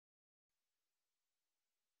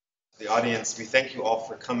the audience, we thank you all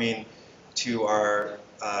for coming to our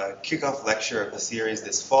kickoff lecture of the series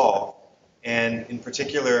this fall, and in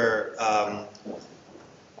particular,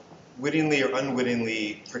 wittingly or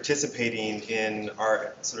unwittingly participating in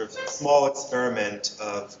our sort of small experiment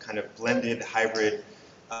of kind of blended hybrid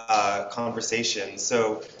conversations.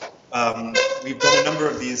 So we've done a number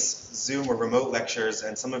of these Zoom or remote lectures,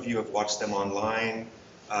 and some of you have watched them online.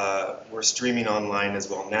 We're streaming online as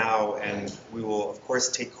well now, and we will, of course,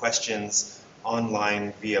 take questions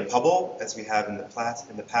online via Pubble, as we have in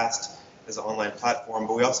the past as an online platform.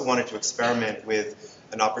 But we also wanted to experiment with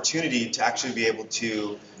an opportunity to actually be able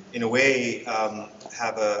to, in a way,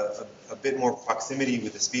 have a bit more proximity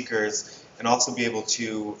with the speakers, and also be able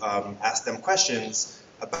to ask them questions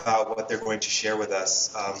about what they're going to share with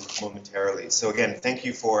us momentarily. So again, thank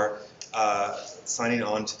you for signing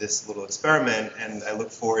on to this little experiment, and I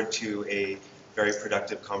look forward to a very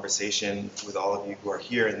productive conversation with all of you who are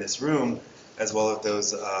here in this room, as well as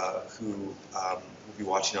those who will be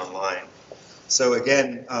watching online. So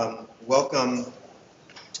again, welcome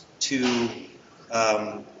to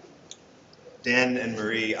Dan and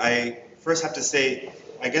Marie. I first have to say,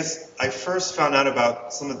 I guess I first found out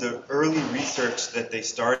about some of the early research that they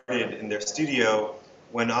started in their studio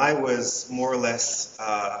when I was more or less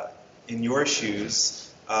in your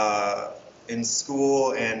shoes in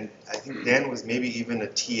school, and I think Dan was maybe even a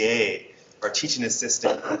TA or teaching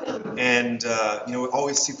assistant, and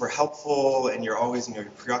always super helpful, and you're always you're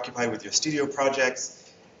preoccupied with your studio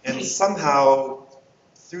projects, and somehow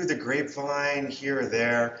through the grapevine here or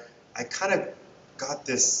there, I kind of got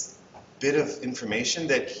this bit of information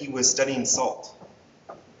that he was studying salt,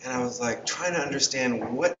 and I was like trying to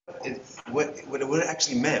understand what it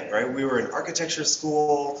actually meant. Right? We were in architecture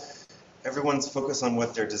school. Everyone's focused on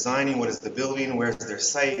what they're designing, what is the building, where's their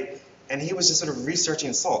site, and he was just sort of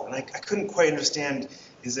researching salt, and I couldn't quite understand,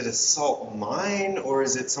 is it a salt mine or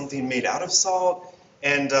is it something made out of salt?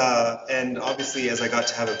 And obviously, as I got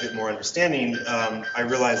to have a bit more understanding, I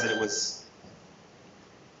realized that it was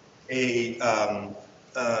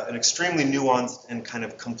an extremely nuanced and kind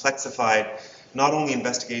of complexified, not only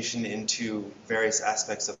investigation into various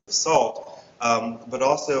aspects of salt, but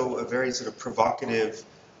also a very sort of provocative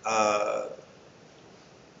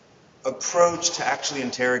approach to actually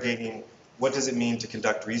interrogating what does it mean to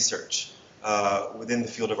conduct research within the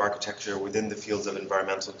field of architecture, within the fields of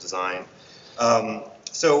environmental design.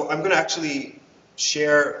 So I'm going to actually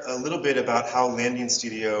share a little bit about how Landing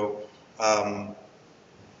Studio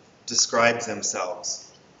describes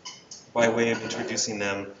themselves by way of introducing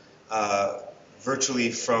them virtually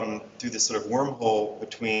through this sort of wormhole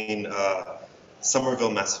between Somerville,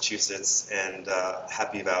 Massachusetts, and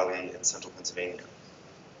Happy Valley in central Pennsylvania.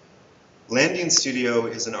 Landing Studio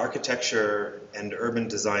is an architecture and urban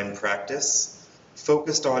design practice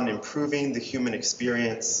focused on improving the human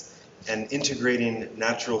experience and integrating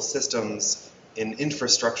natural systems in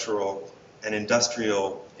infrastructural and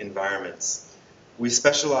industrial environments. We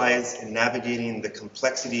specialize in navigating the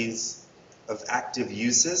complexities of active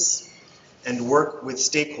uses and work with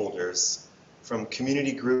stakeholders, from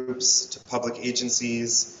community groups to public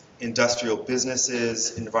agencies, industrial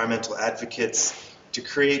businesses, environmental advocates, to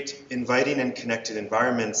create inviting and connected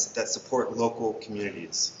environments that support local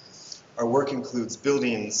communities. Our work includes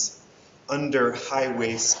buildings under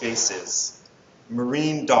highway spaces,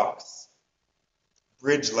 marine docks,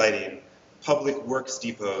 bridge lighting, public works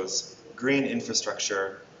depots, green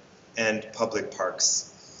infrastructure, and public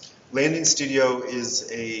parks. Landing Studio is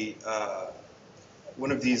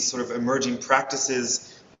one of these sort of emerging practices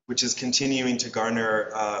which is continuing to garner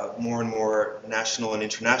more and more national and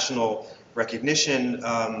international recognition.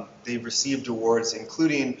 They've received awards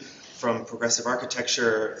including from Progressive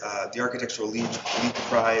Architecture, the Architectural League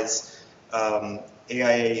Prize,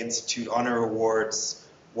 AIA Institute Honor Awards,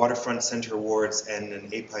 Waterfront Center Awards, and an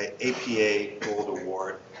APA Gold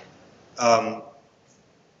Award. I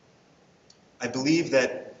believe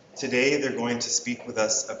that today they're going to speak with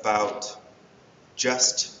us about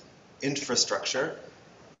just infrastructure,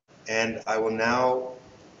 and I will now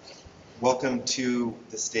welcome to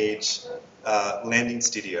the stage Landing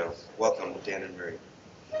Studio. Welcome, Dan and Marie.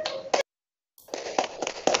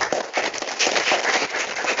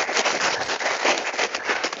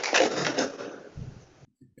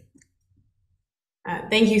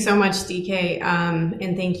 Thank you so much, DK,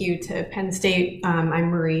 and thank you to Penn State.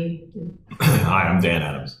 I'm Marie. Hi, I'm Dan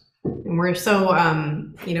Adams. And we're so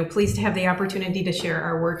pleased to have the opportunity to share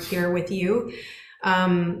our work here with you.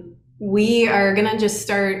 We are going to just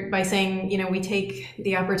start by saying, we take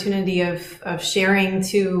the opportunity of sharing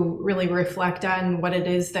to really reflect on what it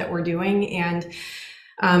is that we're doing. And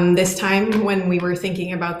This time when we were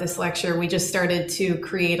thinking about this lecture, we just started to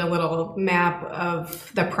create a little map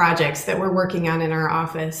of the projects that we're working on in our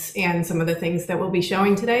office and some of the things that we'll be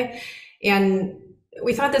showing today. And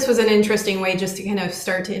we thought this was an interesting way just to kind of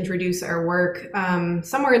start to introduce our work.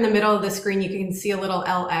 Somewhere in the middle of the screen, you can see a little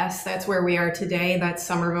LS. That's where we are today. That's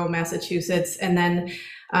Somerville, Massachusetts. And then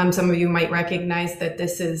some of you might recognize that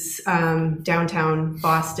this is downtown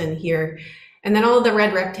Boston here. And then all of the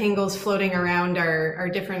red rectangles floating around are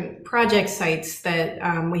different project sites that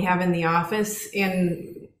we have in the office.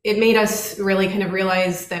 And it made us really kind of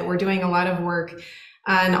realize that we're doing a lot of work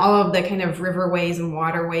on all of the kind of riverways and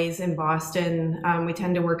waterways in Boston. We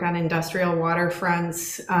tend to work on industrial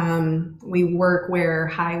waterfronts. We work where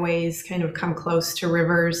highways kind of come close to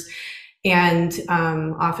rivers and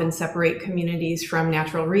often separate communities from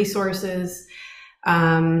natural resources.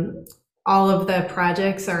 All of the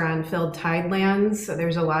projects are on filled tidelands, so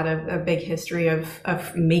there's a big history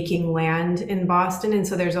of making land in Boston, and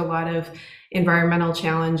so there's a lot of environmental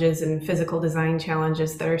challenges and physical design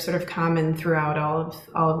challenges that are sort of common throughout all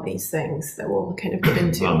of these things that we'll kind of get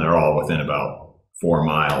into. They're all within about 4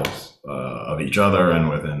 miles of each other and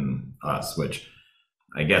within us, which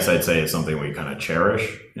I guess I'd say is something we kind of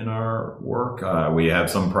cherish in our work. We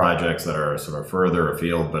have some projects that are sort of further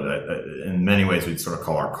afield, but in many ways we'd sort of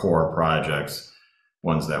call our core projects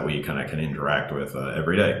ones that we kind of can interact with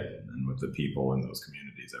every day and with the people in those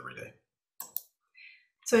communities every day.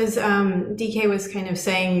 So as DK was kind of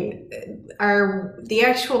saying, the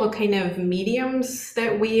actual kind of mediums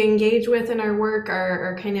that we engage with in our work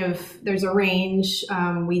are kind of, there's a range.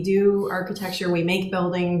 We do architecture, we make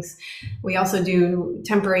buildings. We also do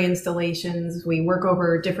temporary installations. We work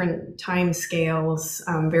over different time scales,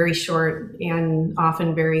 very short and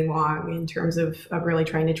often very long in terms of really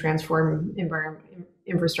trying to transform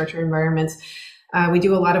infrastructure environments. We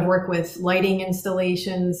do a lot of work with lighting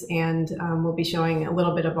installations, and we'll be showing a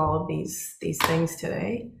little bit of all of these things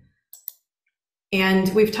today.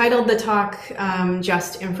 And we've titled the talk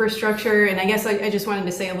Just Infrastructure, and I guess I just wanted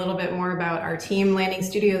to say a little bit more about our team. Landing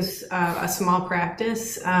Studio's a small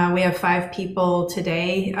practice. We have 5 people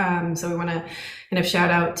today, so we want to kind of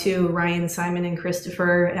shout out to Ryan, Simon, and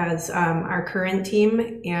Christopher as our current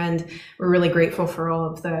team, and we're really grateful for all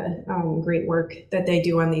of the great work that they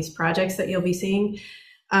do on these projects that you'll be seeing.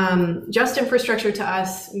 Just infrastructure to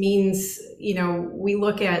us means, we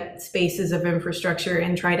look at spaces of infrastructure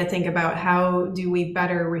and try to think about how do we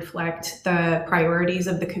better reflect the priorities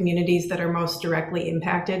of the communities that are most directly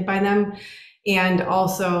impacted by them, and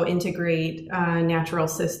also integrate natural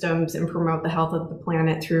systems and promote the health of the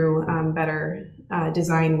planet through better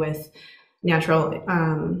design with natural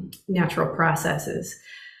processes.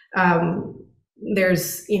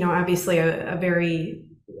 There's, obviously a very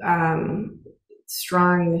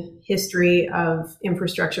strong history of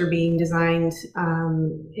infrastructure being designed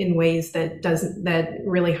in ways that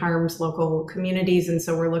really harms local communities. And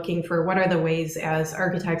so we're looking for what are the ways as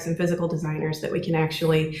architects and physical designers that we can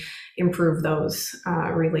actually improve those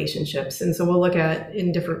relationships. And so we'll look at,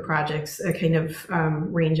 in different projects, a kind of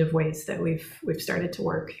range of ways that we've started to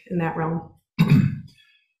work in that realm.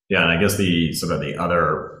 Yeah, and I guess the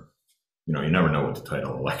other, you never know what to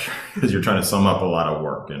title a lecture because you're trying to sum up a lot of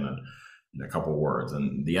work in a couple words.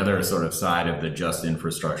 And the other sort of side of the just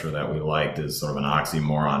infrastructure that we liked is sort of an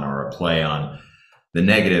oxymoron or a play on the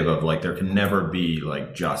negative of there can never be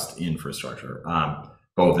just infrastructure,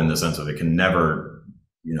 both in the sense of it can never,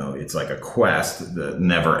 it's like a quest that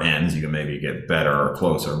never ends. You can maybe get better or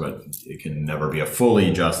closer, but it can never be a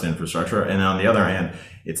fully just infrastructure. And on the other hand,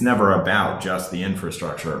 it's never about just the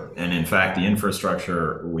infrastructure. And in fact, the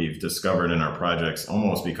infrastructure we've discovered in our projects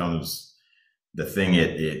almost becomes the thing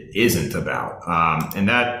it isn't about. And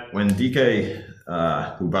that when DK,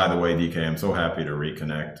 who by the way, DK, I'm so happy to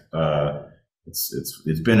reconnect.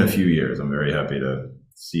 It's been a few years. I'm very happy to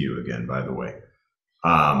see you again, by the way.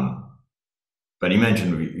 But he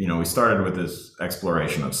mentioned, we started with this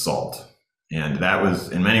exploration of salt. And that was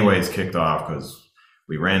in many ways kicked off because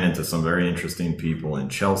we ran into some very interesting people in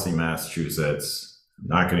Chelsea, Massachusetts. I'm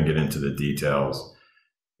not going to get into the details.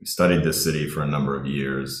 We studied this city for a number of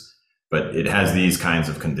years. But it has these kinds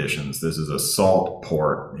of conditions. This is a salt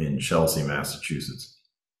port in Chelsea, Massachusetts.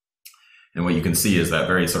 And what you can see is that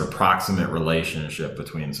very sort of proximate relationship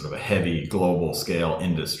between sort of a heavy global scale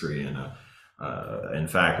industry and in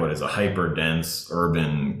fact, what is a hyper dense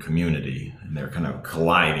urban community. And they're kind of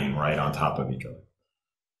colliding right on top of each other.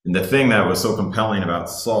 And the thing that was so compelling about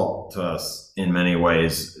salt to us in many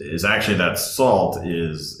ways is actually that salt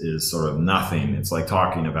is sort of nothing. It's like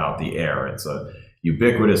talking about the air. It's a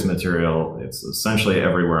ubiquitous material. It's essentially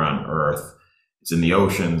everywhere on Earth. It's in the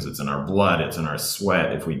oceans, it's in our blood, it's in our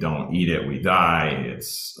sweat. If we don't eat it, we die.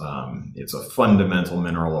 It's a fundamental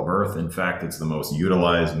mineral of Earth. In fact, it's the most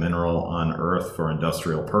utilized mineral on Earth for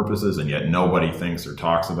industrial purposes, and yet nobody thinks or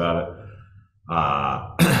talks about it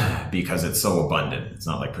because it's so abundant. It's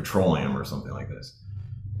not like petroleum or something like this.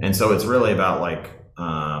 And so it's really about like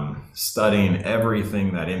studying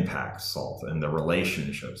everything that impacts salt and the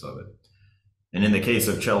relationships of it. And in the case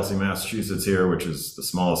of Chelsea, Massachusetts here, which is the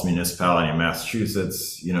smallest municipality in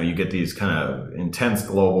Massachusetts, you get these kind of intense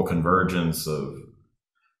global convergence of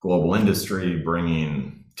global industry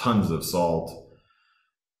bringing tons of salt.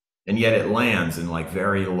 And yet it lands in like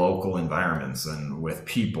very local environments and with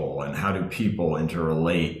people, and how do people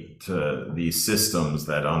interrelate to these systems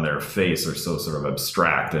that on their face are so sort of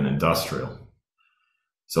abstract and industrial.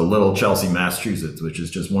 So little Chelsea, Massachusetts, which is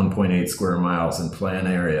just 1.8 square miles in plan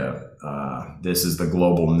area, this is the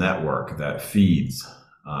global network that feeds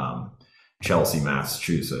Chelsea,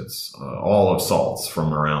 Massachusetts, all of salts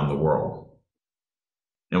from around the world.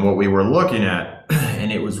 And what we were looking at,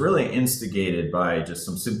 and it was really instigated by just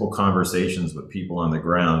some simple conversations with people on the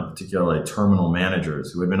ground, particularly terminal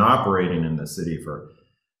managers who had been operating in the city for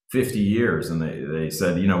 50 years. And they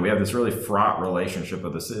said, we have this really fraught relationship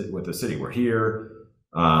with the city. We're here.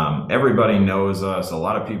 Everybody knows us. A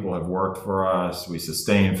lot of people have worked for us. We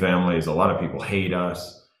sustain families. A lot of people hate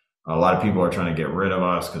us. A lot of people are trying to get rid of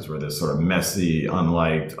us because we're this sort of messy,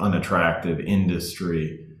 unliked, unattractive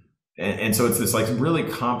industry. And so it's this like really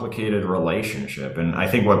complicated relationship. And I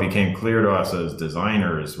think what became clear to us as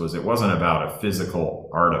designers was it wasn't about a physical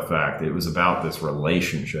artifact. It was about this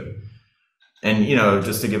relationship. And,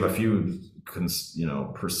 just to give a few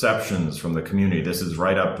perceptions from the community, this is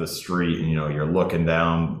right up the street, and you're looking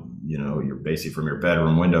down, you're basically from your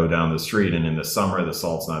bedroom window down the street, and in the summer the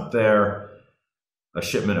salt's not there. A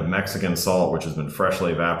shipment of Mexican salt, which has been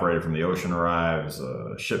freshly evaporated from the ocean, arrives.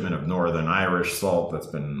 A shipment of Northern Irish salt that's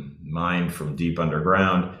been mined from deep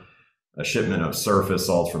underground. A shipment of surface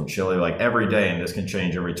salt from Chile, like every day, and this can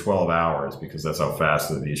change every 12 hours because that's how fast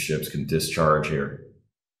that these ships can discharge here.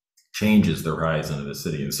 Changes the horizon of the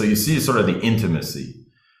city. And so you see sort of the intimacy.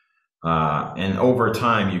 And over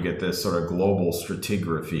time, you get this sort of global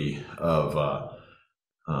stratigraphy of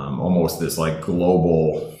almost this like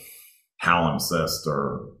global palimpsest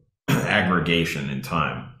or aggregation in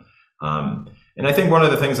time. And I think one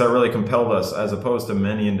of the things that really compelled us, as opposed to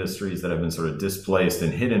many industries that have been sort of displaced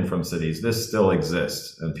and hidden from cities, this still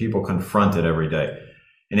exists and people confront it every day.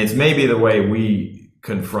 And it's maybe the way we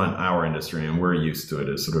confront our industry, and we're used to it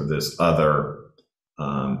as sort of this other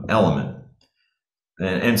element.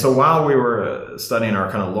 And so while we were studying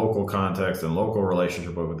our kind of local context and local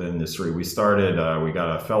relationship with the industry, we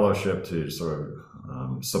got a fellowship to sort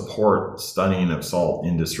of support studying of salt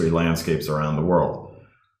industry landscapes around the world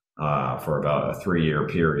for about a 3-year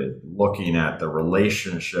period, looking at the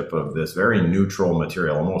relationship of this very neutral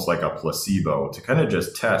material, almost like a placebo, to kind of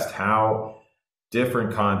just test how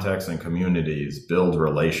different contexts and communities build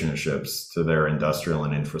relationships to their industrial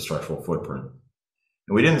and infrastructural footprint.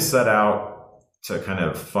 And we didn't set out to kind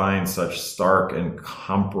of find such stark and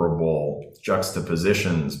comparable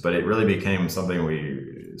juxtapositions, but it really became something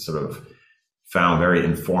we sort of found very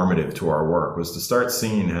informative to our work, was to start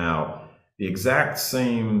seeing how the exact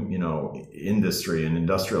same, industry and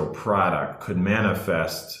industrial product could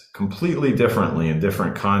manifest completely differently in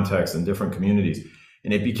different contexts and different communities.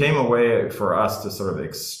 And it became a way for us to sort of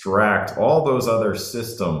extract all those other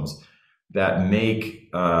systems that make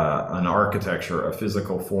an architecture, a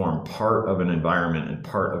physical form, part of an environment and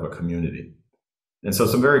part of a community. And so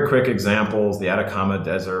some very quick examples: the Atacama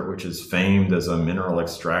Desert, which is famed as a mineral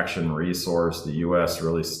extraction resource. The US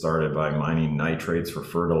really started by mining nitrates for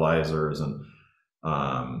fertilizers and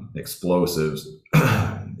explosives.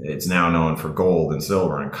 It's now known for gold and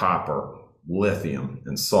silver and copper, lithium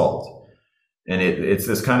and salt. And it's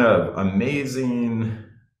this kind of amazing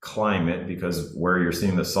climate, because where you're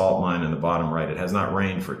seeing the salt mine in the bottom right, it has not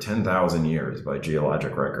rained for 10,000 years by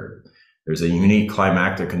geologic record. There's a unique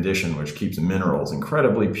climatic condition which keeps minerals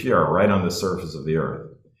incredibly pure right on the surface of the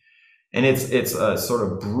earth. And it's a sort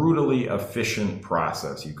of brutally efficient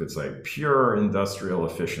process, you could say, pure industrial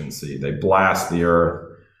efficiency. They blast the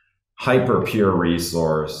earth, hyper pure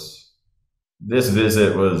resource. This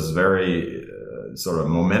visit was very sort of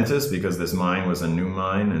momentous because this mine was a new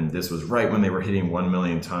mine, and this was right when they were hitting 1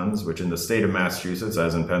 million tons, which in the state of Massachusetts,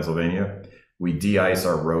 as in Pennsylvania, we de-ice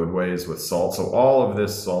our roadways with salt. So all of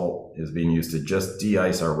this salt is being used to just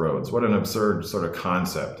de-ice our roads. What an absurd sort of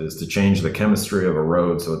concept, is to change the chemistry of a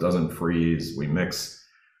road so it doesn't freeze. We mix,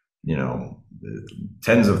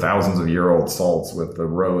 tens of thousands of year old salts with the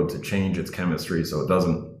road to change its chemistry so it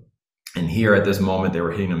doesn't And here at this moment, they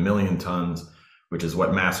were hitting 1 million tons, which is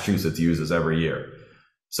what Massachusetts uses every year.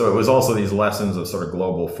 So it was also these lessons of sort of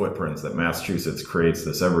global footprints that Massachusetts creates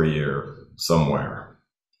this every year somewhere.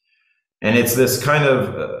 And it's this kind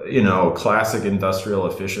of, classic industrial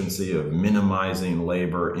efficiency of minimizing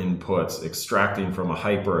labor inputs, extracting from a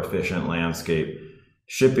hyper-efficient landscape,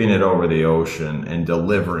 shipping it over the ocean, and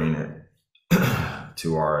delivering it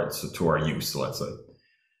to our use, let's say.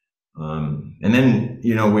 And then,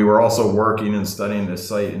 we were also working and studying this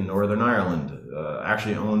site in Northern Ireland,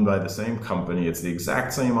 actually owned by the same company. It's the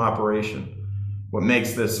exact same operation. What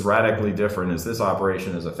makes this radically different is this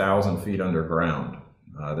operation is 1,000 feet underground.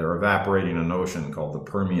 They're evaporating an ocean called the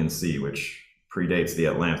Permian Sea, which predates the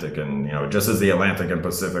Atlantic. And, just as the Atlantic and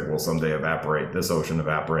Pacific will someday evaporate, this ocean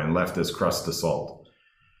evaporated and left this crust to salt.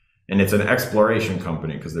 And it's an exploration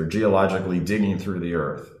company because they're geologically digging through the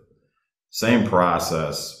earth. Same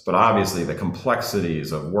process, but obviously the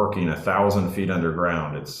complexities of working 1,000 feet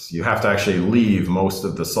underground, you have to actually leave most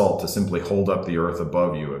of the salt to simply hold up the earth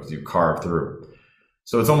above you as you carve through.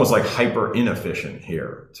 So it's almost like hyper inefficient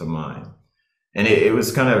here to mine. And it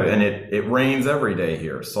was kind of, and it rains every day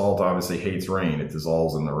here. Salt obviously hates rain. It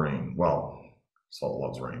dissolves in the rain. Well, salt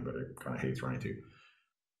loves rain, but it kind of hates rain too.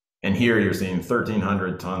 And here you're seeing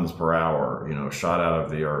 1,300 tons per hour, shot out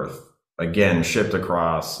of the earth, again, shipped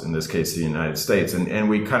across, in this case, the United States. And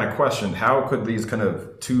we kind of questioned, how could these kind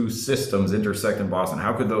of two systems intersect in Boston?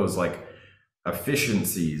 How could those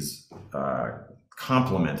efficiencies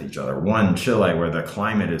complement each other? One, Chile, where the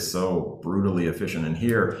climate is so brutally efficient, and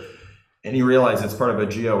here, and you realize it's part of a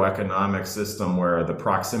geoeconomic system where the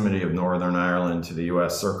proximity of Northern Ireland to the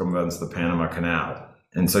US circumvents the Panama Canal.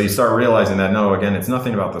 And so you start realizing that, no, again, it's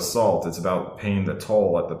nothing about the salt, it's about paying the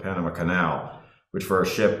toll at the Panama Canal, which for a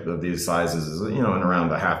ship of these sizes is, in around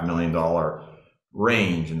the $500,000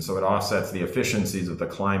 range. And so it offsets the efficiencies of the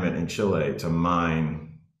climate in Chile to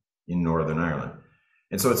mine in Northern Ireland.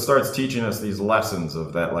 And so it starts teaching us these lessons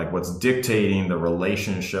of that, what's dictating the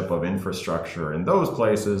relationship of infrastructure in those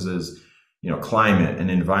places is, climate and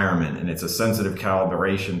environment, and it's a sensitive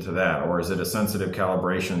calibration to that, or is it a sensitive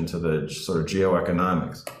calibration to the sort of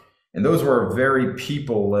geoeconomics? And those were very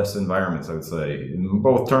people-less environments, I would say.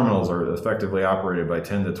 Both terminals are effectively operated by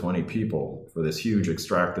 10 to 20 people for this huge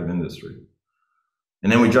extractive industry.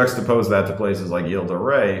 And then we juxtapose that to places like Ile de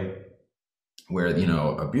Ré, where,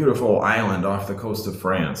 a beautiful island off the coast of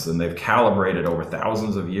France, and they've calibrated over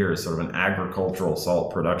thousands of years sort of an agricultural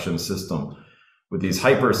salt production system with these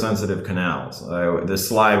hypersensitive canals. This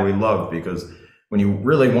slide we love because when you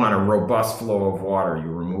really want a robust flow of water, you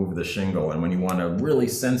remove the shingle. And when you want a really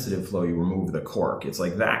sensitive flow, you remove the cork. It's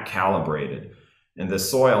like that calibrated. And the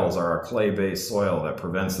soils are a clay-based soil that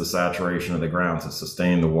prevents the saturation of the ground to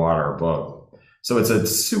sustain the water above. So it's a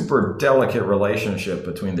super delicate relationship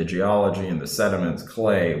between the geology and the sediments,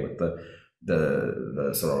 clay, with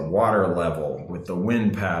the sort of water level, with the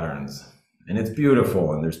wind patterns. And it's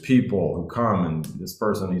beautiful, and there's people who come, and this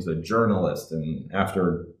person, he's a journalist, and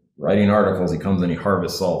after writing articles, he comes and he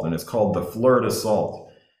harvests salt, and it's called the fleur de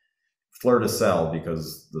salt, fleur de sel,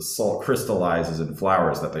 because the salt crystallizes in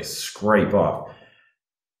flowers that they scrape off.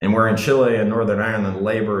 And where in Chile and Northern Ireland,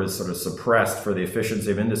 labor is sort of suppressed for the efficiency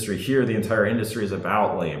of industry, here the entire industry is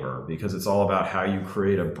about labor, because it's all about how you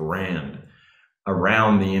create a brand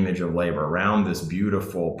around the image of labor, around this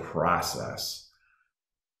beautiful process.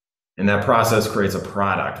 And that process creates a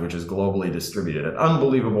product which is globally distributed at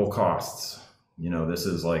unbelievable costs. This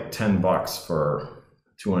is like $10 for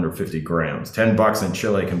 250 grams. $10 in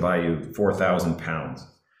Chile can buy you 4,000 pounds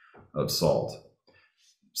of salt.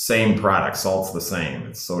 Same product, salt's the same.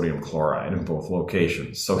 It's sodium chloride in both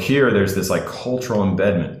locations. So here there's this cultural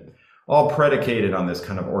embedment, all predicated on this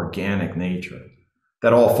kind of organic nature.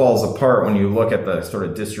 That all falls apart when you look at the sort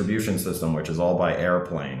of distribution system, which is all by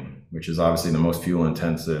airplane, which is obviously the most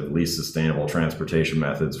fuel-intensive, least sustainable transportation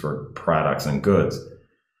methods for products and goods.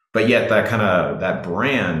 But yet that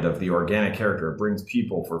brand of the organic character brings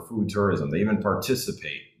people for food tourism. They even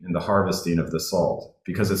participate in the harvesting of the salt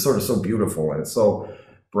because it's sort of so beautiful and it's so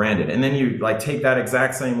branded. And then you take that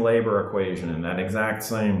exact same labor equation and that exact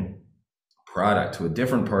same product to a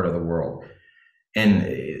different part of the world.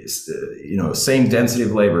 And, same density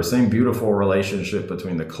of labor, same beautiful relationship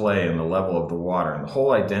between the clay and the level of the water, and the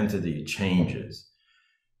whole identity changes.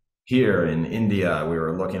 Here in India, we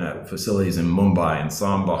were looking at facilities in Mumbai and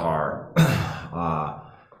Sambhar,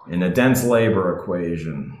 in a dense labor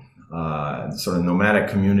equation, sort of nomadic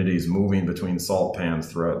communities moving between salt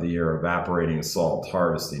pans throughout the year, evaporating salt,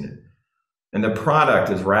 harvesting it. And the product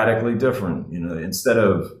is radically different. Instead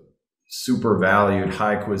of super valued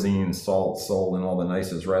high cuisine salt sold in all the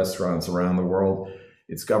nicest restaurants around the world,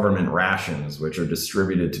 It's government rations, which are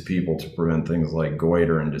distributed to people to prevent things like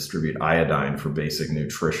goiter and distribute iodine for basic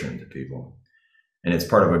nutrition to people. And it's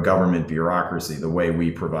part of a government bureaucracy. The way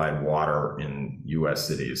we provide water in US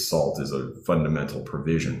cities, salt is a fundamental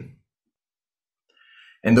provision.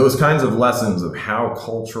 And those kinds of lessons of how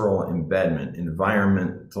cultural embedment,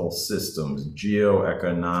 environmental systems,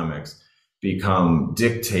 geoeconomics become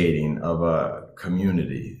dictating of a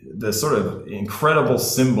community. The sort of incredible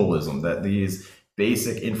symbolism that these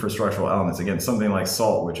basic infrastructural elements, again, something like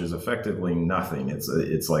salt, which is effectively nothing.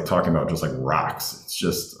 It's like talking about just like rocks. It's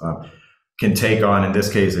just can take on, in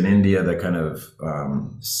this case in India, the kind of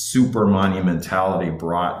super monumentality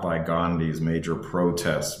brought by Gandhi's major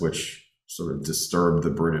protests, which sort of disturbed the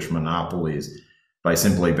British monopolies by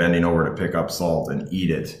simply bending over to pick up salt and eat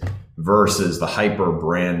it, versus the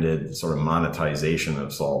hyper-branded sort of monetization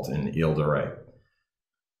of salt in Ile de Ré.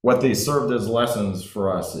 What they served as lessons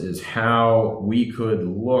for us is how we could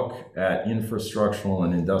look at infrastructural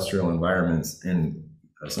and industrial environments and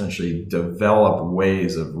essentially develop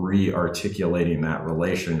ways of re-articulating that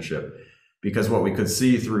relationship. Because what we could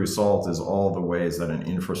see through salt is all the ways that an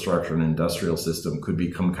infrastructure and industrial system could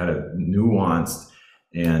become kind of nuanced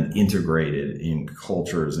and integrated in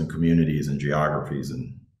cultures and communities and geographies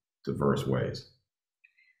in diverse ways.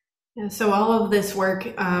 Yeah, so all of this work,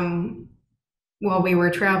 while we were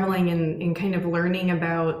traveling and kind of learning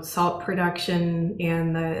about salt production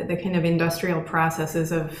and the kind of industrial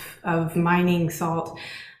processes of mining salt,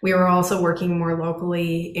 we were also working more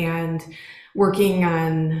locally and working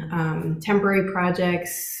on temporary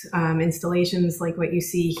projects, installations like what you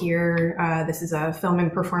see here. This is a film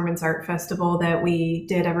and performance art festival that we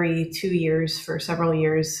did every 2 years for several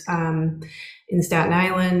years in Staten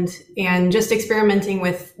Island, and just experimenting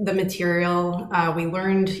with the material. We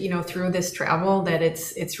learned, through this travel that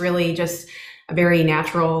it's really just a very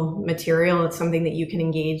natural material. It's something that you can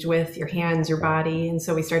engage with your hands, your body. And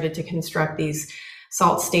so we started to construct these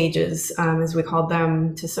salt stages, as we called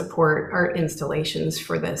them, to support art installations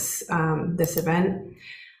for this event,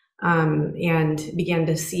 and began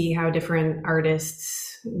to see how different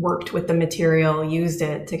artists worked with the material, used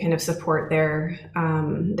it to kind of support their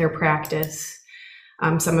practice.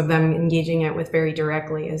 Some of them engaging it with very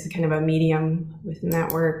directly as kind of a medium within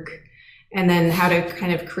that work, and then how to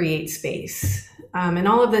kind of create space. And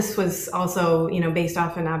all of this was also, based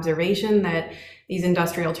off an observation that these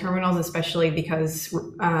industrial terminals, especially because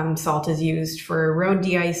salt is used for road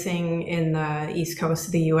de-icing in the east coast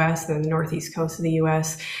of the US and the northeast coast of the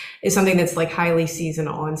US, is something that's like highly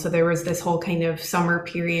seasonal. And so there was this whole kind of summer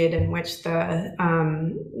period in which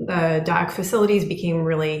the dock facilities became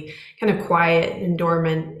really kind of quiet and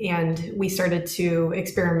dormant. And we started to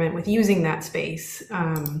experiment with using that space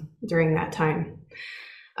during that time.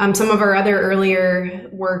 Some of our other earlier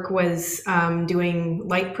work was doing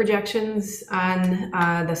light projections on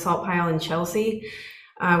the salt pile in Chelsea.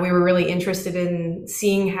 We were really interested in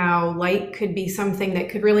seeing how light could be something that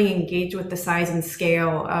could really engage with the size and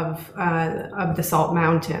scale of the salt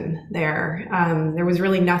mountain there. There was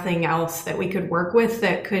really nothing else that we could work with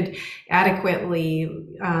that could adequately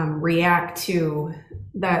react to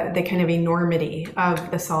the kind of enormity of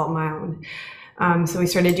the salt mound. So we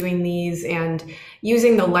started doing these and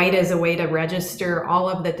using the light as a way to register all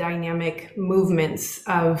of the dynamic movements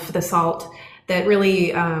of the salt that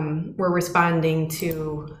really were responding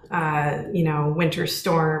to, winter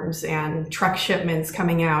storms and truck shipments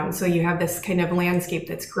coming out. And so you have this kind of landscape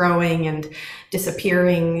that's growing and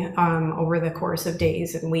disappearing over the course of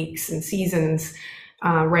days and weeks and seasons,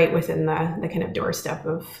 right within the kind of doorstep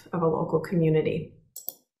of a local community.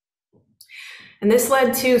 And this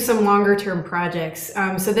led to some longer term projects.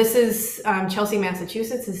 So this is Chelsea,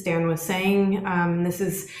 Massachusetts, as Dan was saying. This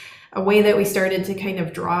is a way that we started to kind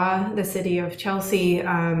of draw the city of Chelsea.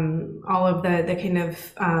 All of the kind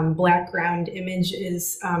of background image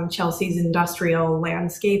is Chelsea's industrial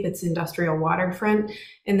landscape, its industrial waterfront.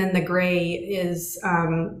 And then the gray is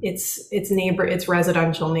its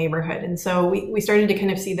residential neighborhood. And so we started to kind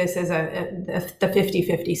of see this as the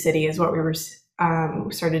 50-50 city is what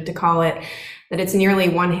we started to call it, that it's nearly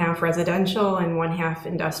 1/2 residential and 1/2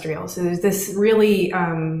 industrial. So there's this really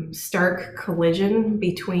stark collision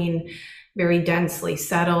between very densely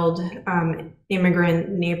settled immigrant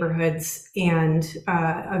neighborhoods and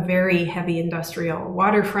a very heavy industrial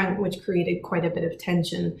waterfront, which created quite a bit of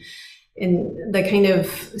tension. And the kind of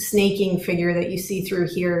snaking figure that you see through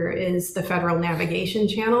here is the Federal Navigation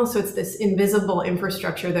Channel. So it's this invisible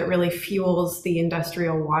infrastructure that really fuels the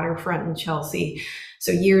industrial waterfront in Chelsea.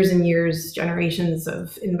 So years and years, generations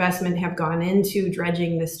of investment have gone into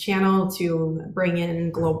dredging this channel to bring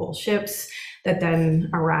in global ships that then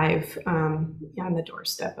arrive on the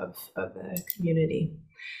doorstep of the community.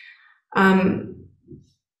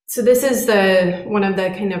 So this is one of the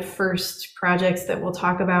kind of first projects that we'll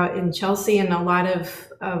talk about in Chelsea, and a lot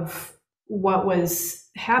of what was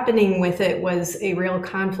happening with it was a real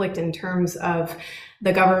conflict in terms of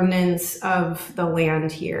the governance of the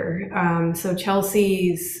land here. So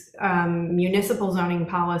Chelsea's municipal zoning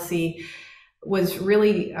policy was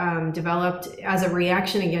really developed as a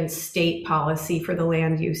reaction against state policy for the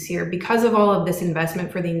land use here. Because of all of this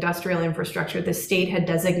investment for the industrial infrastructure, the state had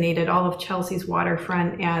designated all of Chelsea's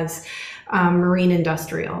waterfront as marine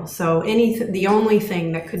industrial. So the only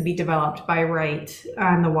thing that could be developed by right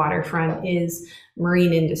on the waterfront is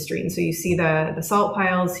marine industry. And so you see the salt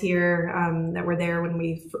piles here that were there when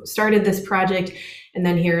we started this project. And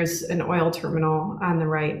then here's an oil terminal on the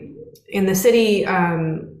right. In the city,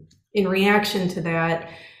 in reaction to that,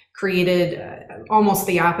 created almost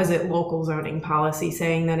the opposite local zoning policy,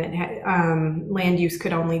 saying that land use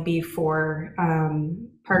could only be for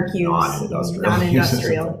park use,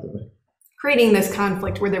 non-industrial, creating this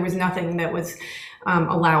conflict where there was nothing that was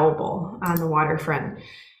allowable on the waterfront.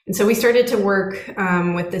 And so we started to work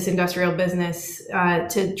with this industrial business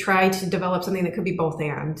to try to develop something that could be both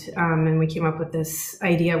and we came up with this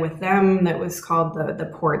idea with them that was called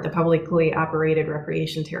the PORT, the Publicly Operated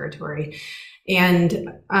Recreation Territory. And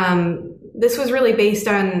this was really based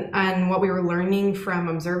on what we were learning from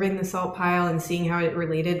observing the salt pile and seeing how it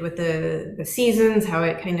related with the seasons, how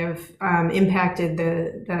it kind of impacted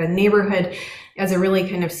the neighborhood as a really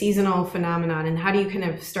kind of seasonal phenomenon, and how do you kind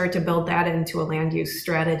of start to build that into a land use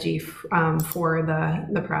strategy for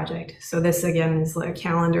the project. So this again is a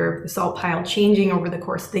calendar of the salt pile changing over the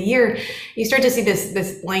course of the year. You start to see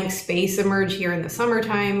this blank space emerge here in the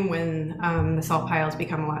summertime when the salt piles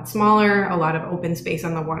become a lot smaller, a lot of open space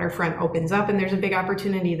on the waterfront opens up, and there's a big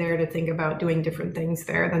opportunity there to think about doing different things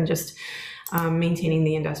there than just maintaining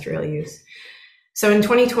the industrial use. So in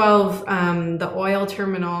 2012, the oil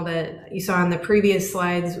terminal that you saw on the previous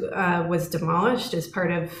slides was demolished as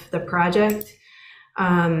part of the project.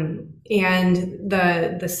 And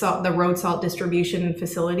the road salt distribution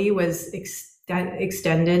facility was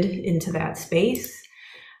extended into that space.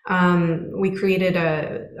 We created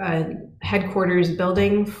a headquarters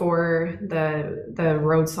building for the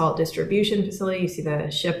road salt distribution facility. You see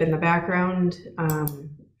the ship in the background.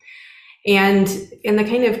 And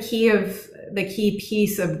the key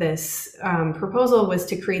piece of this proposal was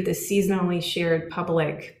to create this seasonally shared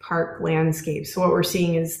public park landscape. So what we're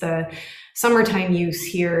seeing is the summertime use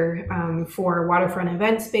here for waterfront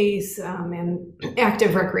event space and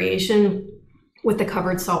active recreation with the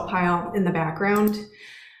covered salt pile in the background.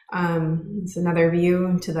 It's another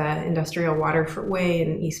view to the industrial waterway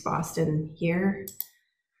in East Boston here.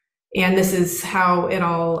 And this is how it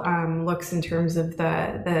all looks in terms of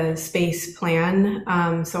the space plan.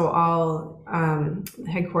 So all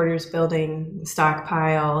headquarters building, the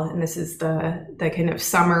stockpile, and this is the kind of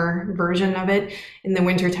summer version of it. In the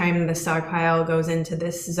wintertime, the stockpile goes into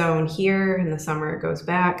this zone here. In the summer, it goes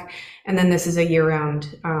back. And then this is a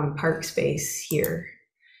year-round park space here.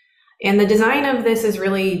 And the design of this is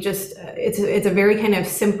really just, it's a very kind of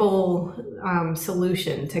simple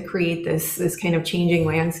solution to create this kind of changing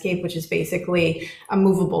landscape, which is basically a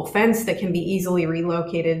movable fence that can be easily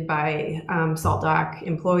relocated by salt dock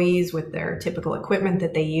employees with their typical equipment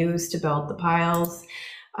that they use to build the piles.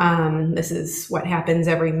 This is what happens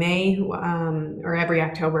every May, or every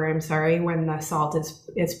October, I'm sorry, when the salt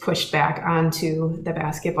is pushed back onto the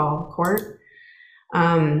basketball court.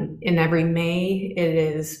 And every May it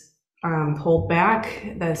is pulled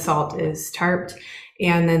back, the salt is tarped,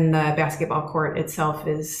 and then the basketball court itself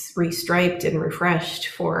is restriped and refreshed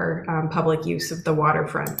for public use of the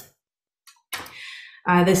waterfront.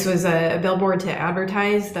 This was a billboard to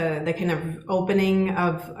advertise the kind of opening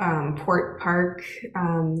of Port Park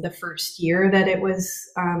the first year that it was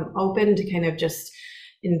open, to kind of just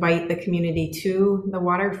invite the community to the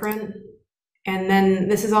waterfront. And then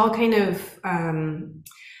this is all kind of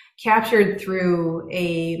captured through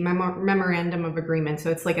a memorandum of agreement.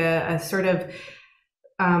 So it's like a sort of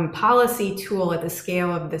policy tool at the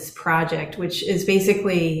scale of this project, which is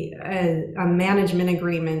basically a management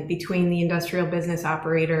agreement between the industrial business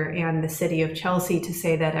operator and the city of Chelsea to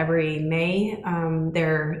say that every May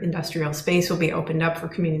their industrial space will be opened up for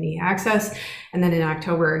community access. And then in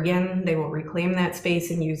October, again, they will reclaim that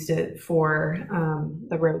space and use it for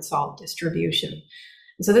the road salt distribution.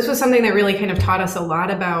 So this was something that really kind of taught us a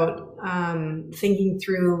lot about thinking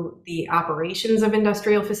through the operations of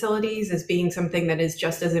industrial facilities as being something that is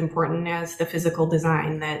just as important as the physical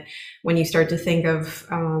design. That when you start to think of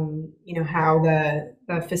how the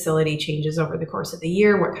facility changes over the course of the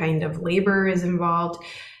year, what kind of labor is involved,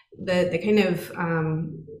 the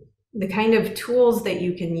kind of tools that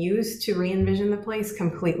you can use to re-envision the place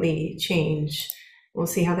completely change. We'll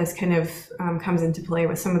see how this kind of comes into play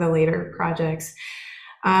with some of the later projects.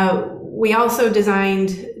 We also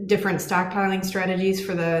designed different stockpiling strategies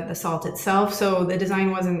for the salt itself. So the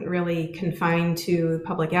design wasn't really confined to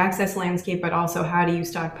public access landscape, but also how do you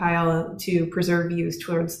stockpile to preserve views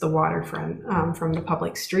towards the waterfront from the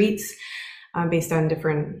public streets based on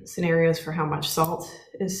different scenarios for how much salt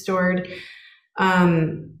is stored.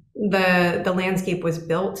 The landscape was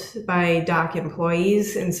built by dock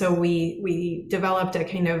employees, and so we developed a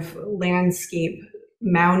kind of landscape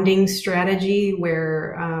mounding strategy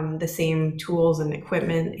where the same tools and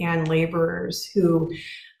equipment and laborers who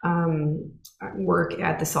work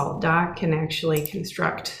at the salt dock can actually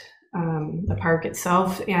construct the park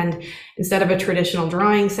itself. And instead of a traditional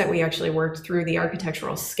drawing set, we actually worked through the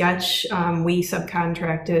architectural sketch. We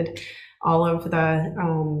subcontracted all of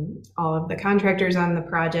the contractors on the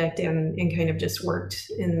project and kind of just worked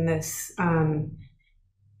in this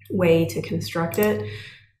way to construct it.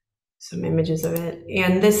 Some images of it.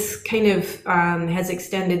 And this kind of has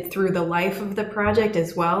extended through the life of the project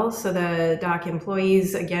as well. So the dock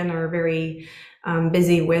employees, again, are very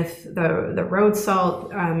busy with the road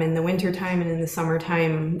salt in the wintertime, and in the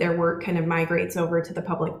summertime, their work kind of migrates over to the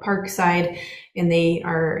public park side, and they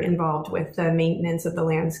are involved with the maintenance of the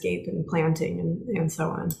landscape and planting and so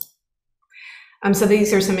on. So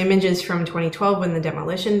these are some images from 2012 when the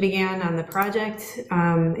demolition began on the project.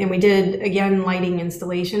 And we did, again, lighting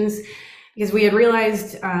installations because we had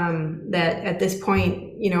realized that at this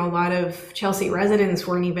point, a lot of Chelsea residents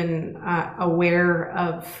weren't even aware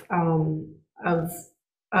of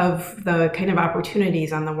the kind of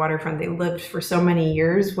opportunities on the waterfront. They lived for so many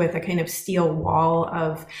years with a kind of steel wall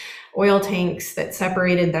of oil tanks that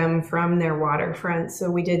separated them from their waterfront. So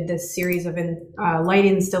we did this series of light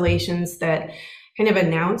installations that kind of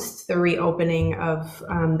announced the reopening of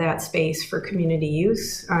that space for community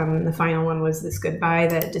use. The final one was this goodbye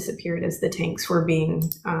that disappeared as the tanks were being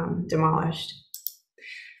demolished.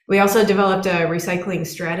 We also developed a recycling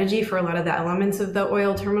strategy for a lot of the elements of the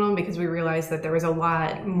oil terminal because we realized that there was a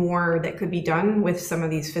lot more that could be done with some of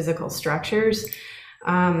these physical structures.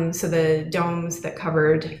 So the domes that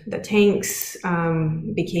covered the tanks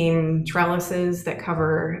became trellises that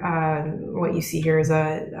cover what you see here is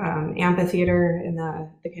a amphitheater, and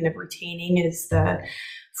the kind of retaining is the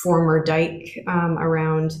former dike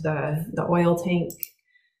around the oil tank.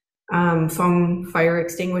 Foam fire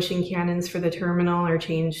extinguishing cannons for the terminal are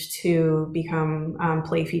changed to become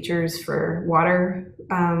play features for water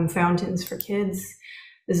fountains for kids.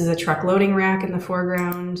 This is a truck loading rack in the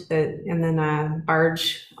foreground, and then a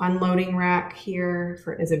barge unloading rack here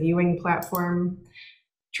as a viewing platform.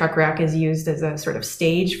 Truck rack is used as a sort of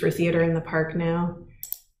stage for theater in the park now.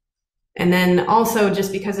 And then also,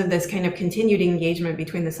 just because of this kind of continued engagement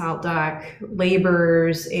between the salt dock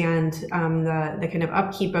laborers and the kind of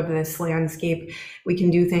upkeep of this landscape, we can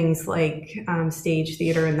do things like stage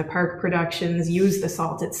theater in the park productions, use the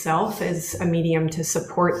salt itself as a medium to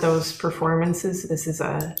support those performances. This is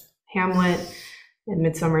a Hamlet and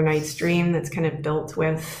Midsummer Night's Dream that's kind of built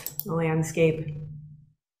with the landscape.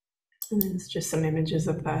 And then it's just some images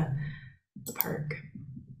of the park.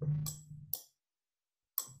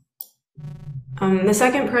 The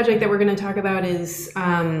second project that we're going to talk about is,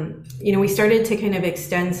 we started to kind of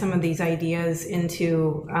extend some of these ideas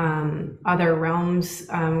into other realms.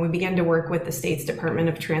 We began to work with the state's Department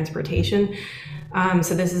of Transportation.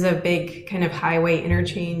 So this is a big kind of highway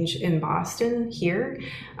interchange in Boston here.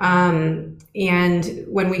 And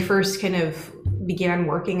when we first kind of began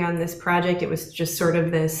working on this project, it was just sort of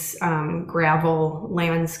this gravel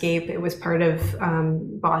landscape. It was part of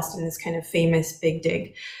Boston's kind of famous Big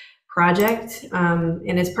Dig project.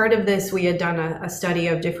 And as part of this, we had done a study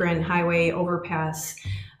of different highway overpass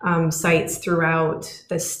sites throughout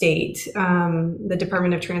the state. The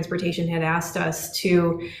Department of Transportation had asked us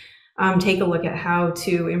to take a look at how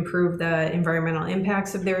to improve the environmental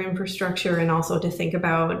impacts of their infrastructure and also to think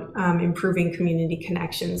about improving community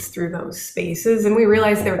connections through those spaces. And we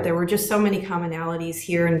realized that there were just so many commonalities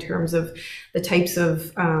here in terms of the types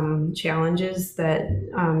of challenges that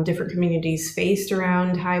different communities faced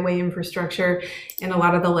around highway infrastructure. And a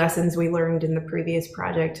lot of the lessons we learned in the previous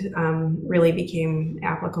project really became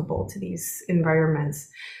applicable to these environments.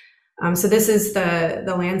 So this is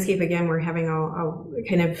the landscape. Again, we're having a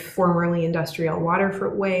kind of formerly industrial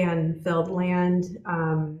waterway on filled land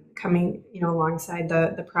coming, alongside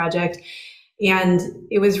the project. And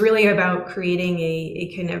it was really about creating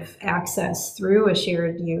a kind of access through a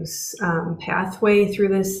shared use pathway through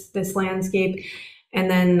this landscape, and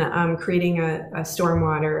then creating a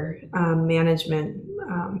stormwater management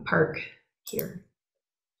park here.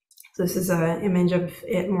 So this is an image of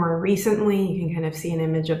it more recently. You can kind of see an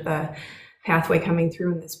image of the pathway coming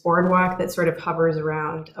through in this boardwalk that sort of hovers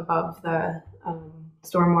around above the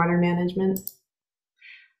stormwater management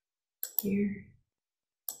here.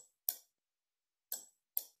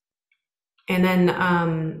 And then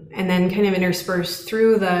kind of interspersed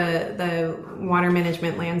through the water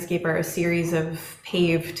management landscape are a series of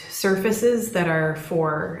paved surfaces that are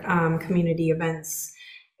for community events.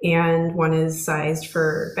 And one is sized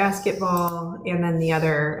for basketball, and then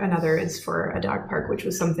another is for a dog park, which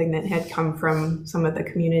was something that had come from some of the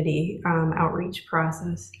community outreach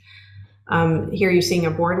process. Here you're seeing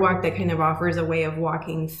a boardwalk that kind of offers a way of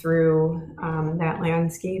walking through that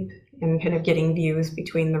landscape and kind of getting views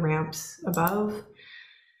between the ramps above.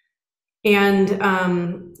 And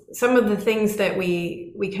some of the things that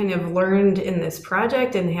we kind of learned in this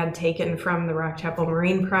project and had taken from the Rock Chapel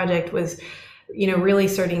Marine project was, really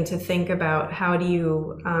starting to think about how do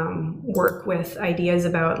you work with ideas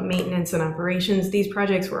about maintenance and operations. These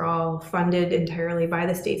projects were all funded entirely by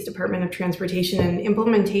the state's Department of Transportation, and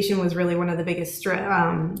implementation was really one of the biggest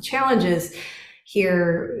challenges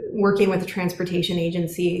here, working with a transportation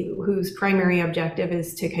agency whose primary objective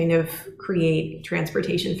is to kind of create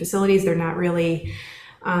transportation facilities. They're not really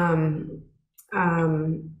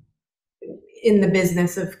in the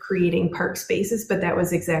business of creating park spaces, but that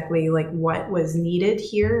was exactly like what was needed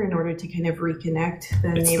here in order to kind of reconnect the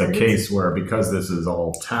neighborhoods. It's the case where, because this is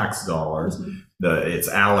all tax dollars, it's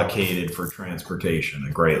allocated for transportation,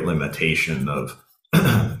 a great limitation of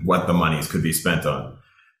what the monies could be spent on.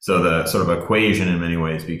 So the sort of equation in many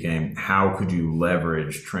ways became, how could you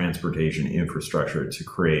leverage transportation infrastructure to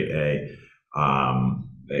create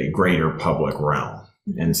a greater public realm?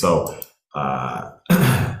 And so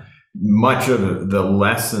much of the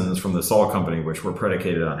lessons from the Salt Company, which were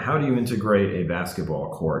predicated on how do you integrate a basketball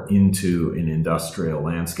court into an industrial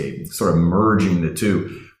landscape, sort of merging the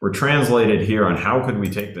two, were translated here on how could we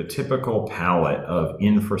take the typical palette of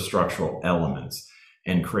infrastructural elements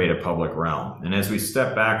and create a public realm. And as we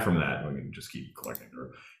step back from that, we can just keep clicking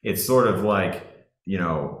through. It's sort of like,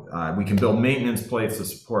 we can build maintenance plates to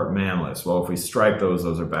support manless. Well, if we stripe those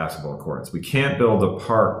are basketball courts. We can't build a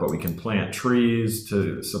park, but we can plant trees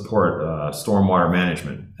to support stormwater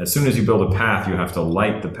management. As soon as you build a path, you have to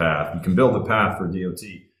light the path. You can build a path for DOT,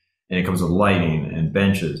 and it comes with lighting and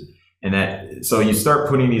benches. And so you start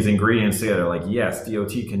putting these ingredients together, like, yes,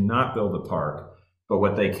 DOT cannot build a park, but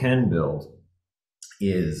what they can build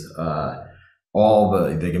is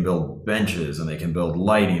they can build benches, and they can build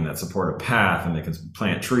lighting that support a path, and they can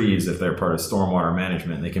plant trees if they're part of stormwater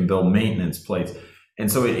management, and they can build maintenance plates.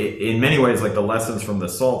 And so in many ways, like the lessons from the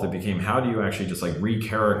SALT, it became, how do you actually just like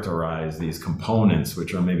recharacterize these components,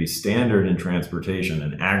 which are maybe standard in transportation,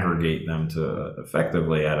 and aggregate them to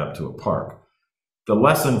effectively add up to a park? The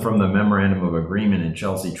lesson from the memorandum of agreement in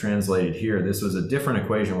Chelsea translated here, this was a different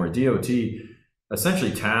equation where DOT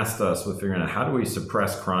essentially tasked us with figuring out, how do we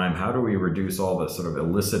suppress crime? How do we reduce all the sort of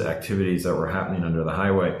illicit activities that were happening under the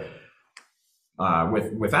highway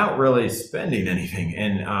without really spending anything?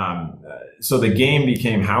 And so the game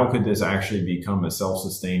became, how could this actually become a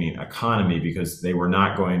self-sustaining economy? Because they were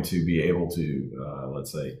not going to be able to,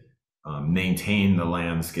 let's say, maintain the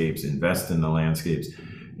landscapes, invest in the landscapes.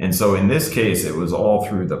 And so in this case, it was all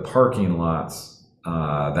through the parking lots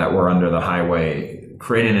that were under the highway,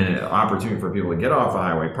 creating an opportunity for people to get off the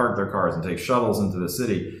highway, park their cars, and take shuttles into the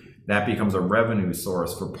city. That becomes a revenue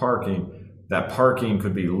source for parking. That parking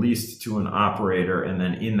could be leased to an operator, and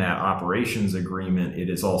then in that operations agreement, it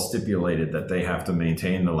is all stipulated that they have to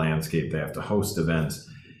maintain the landscape, they have to host events.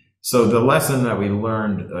 So the lesson that we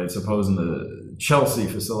learned, I suppose, in the Chelsea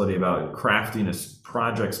facility about crafting a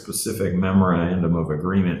project-specific memorandum of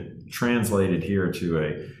agreement translated here to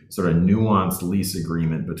a sort of nuanced lease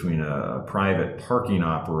agreement between a private parking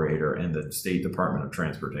operator and the State Department of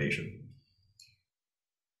Transportation.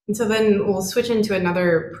 And so then we'll switch into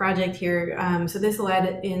another project here. So this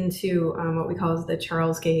led into what we call the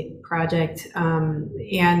Charles Gate project.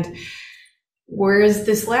 And Whereas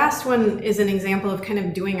this last one is an example of kind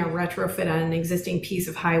of doing a retrofit on an existing piece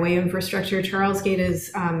of highway infrastructure. Charles Gate is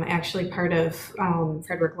actually part of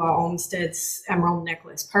Frederick Law Olmsted's Emerald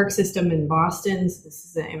Necklace Park system in Boston. So this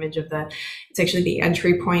is an image of it's actually the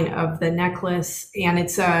entry point of the necklace. And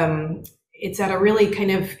it's at a really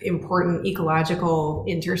kind of important ecological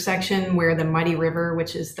intersection where the Muddy River,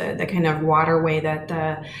 which is the kind of waterway that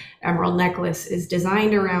the Emerald Necklace is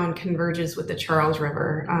designed around, converges with the Charles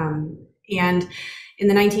River. And in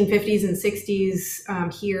the 1950s and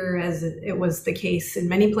 60s, here, as it was the case in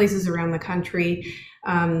many places around the country,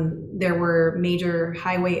 there were major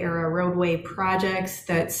highway era roadway projects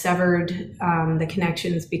that severed the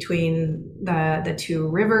connections between the two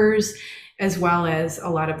rivers, as well as a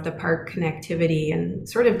lot of the park connectivity, and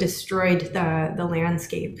sort of destroyed the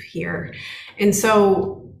landscape here. And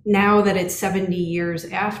so now that it's 70 years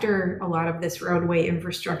after a lot of this roadway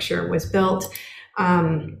infrastructure was built,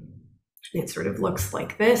 it sort of looks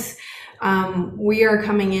like this. We are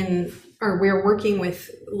coming in, or we're working with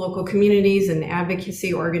local communities and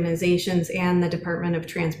advocacy organizations and the Department of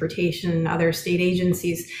Transportation and other state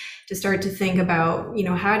agencies to start to think about,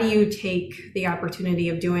 how do you take the opportunity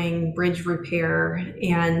of doing bridge repair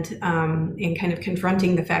and kind of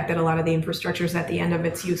confronting the fact that a lot of the infrastructure is at the end of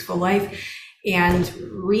its useful life, and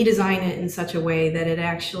redesign it in such a way that it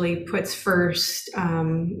actually puts first,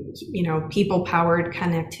 people-powered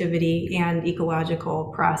connectivity and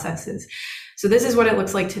ecological processes. So this is what it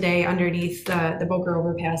looks like today underneath the Boker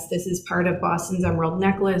Overpass. This is part of Boston's Emerald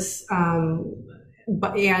Necklace. Some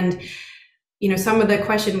of the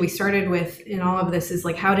question we started with in all of this is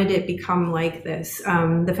like, how did it become like this?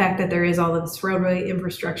 The fact that there is all of this roadway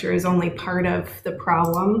infrastructure is only part of the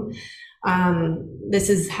problem. This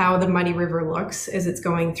is how the Muddy River looks as it's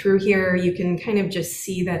going through here. You can kind of just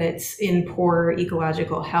see that it's in poor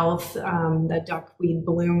ecological health. The duckweed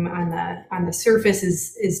bloom on the surface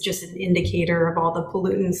is just an indicator of all the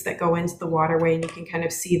pollutants that go into the waterway, and you can kind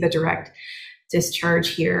of see the direct discharge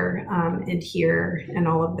here and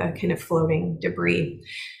all of the kind of floating debris.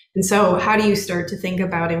 And so how do you start to think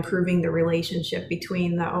about improving the relationship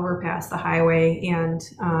between the overpass, the highway, and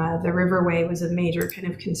the riverway was a major kind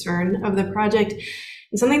of concern of the project.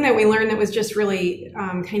 And something that we learned that was just really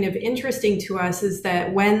kind of interesting to us is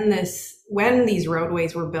that when these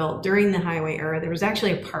roadways were built during the highway era, there was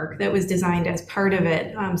actually a park that was designed as part of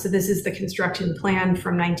it. So this is the construction plan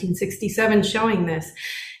from 1967 showing this.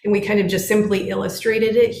 And we kind of just simply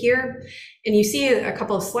illustrated it here. And you see a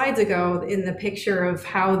couple of slides ago in the picture of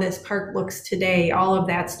how this park looks today, all of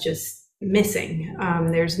that's just missing.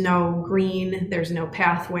 There's no green, there's no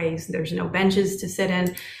pathways, there's no benches to sit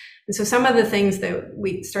in. And so some of the things that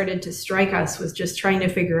we started to strike us was just trying to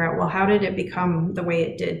figure out, well, how did it become the way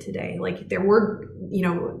it did today? Like there were,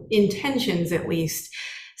 intentions at least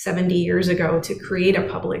 70 years ago to create a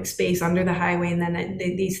public space under the highway, and then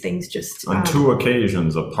these things just... On two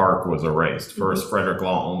occasions, a park was erased. First, Frederick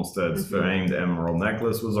Law Olmsted's famed Emerald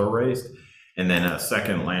Necklace was erased, and then a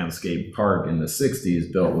second landscape park in the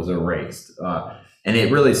 60s built was erased. And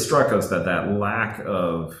it really struck us that lack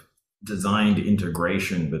of designed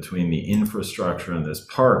integration between the infrastructure and this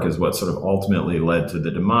park is what sort of ultimately led to the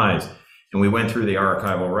demise. And we went through the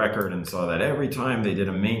archival record and saw that every time they did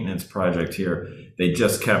a maintenance project here, they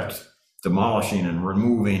just kept demolishing and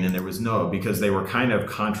removing, and there was because they were kind of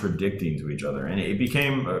contradicting to each other. And it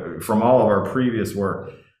became, from all of our previous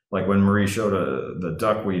work, like when Marie showed the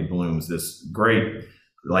duckweed blooms, this great,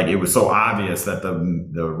 it was so obvious that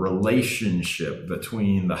the relationship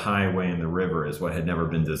between the highway and the river is what had never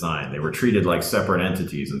been designed. They were treated like separate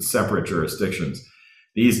entities and separate jurisdictions.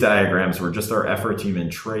 These diagrams were just our effort to even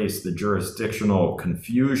trace the jurisdictional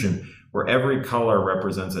confusion where every color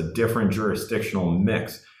represents a different jurisdictional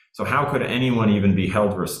mix. So how could anyone even be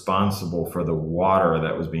held responsible for the water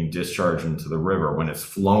that was being discharged into the river when it's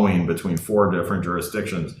flowing between 4 different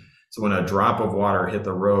jurisdictions? So when a drop of water hit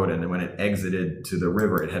the road and then when it exited to the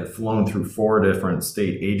river, it had flown through 4 different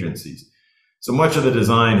state agencies. So much of the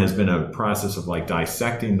design has been a process of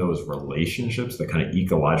dissecting those relationships, the kind of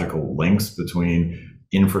ecological links between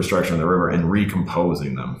infrastructure and the river, and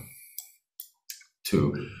recomposing them.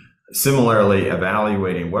 To similarly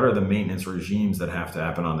evaluating what are the maintenance regimes that have to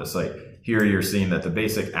happen on the site. Here you're seeing that the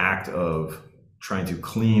basic act of trying to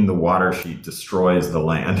clean the water sheet destroys the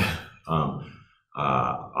land.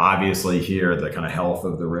 Obviously here, the kind of health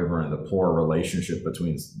of the river and the poor relationship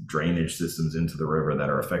between drainage systems into the river that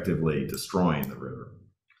are effectively destroying the river.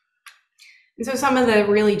 And so some of the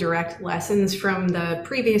really direct lessons from the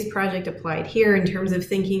previous project applied here in terms of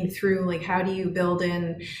thinking through, how do you build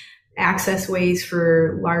in access ways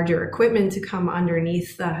for larger equipment to come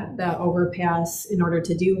underneath the overpass in order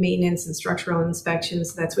to do maintenance and structural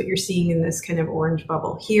inspections. So that's what you're seeing in this kind of orange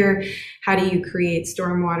bubble here. How do you create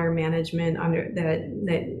stormwater management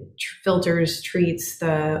that filters, treats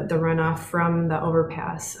the runoff from the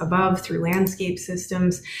overpass above through landscape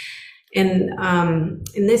systems? And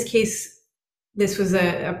in this case, this was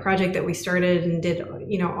a project that we started and did,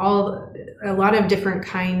 a lot of different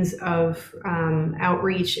kinds of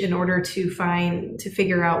outreach in order to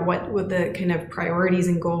figure out what the kind of priorities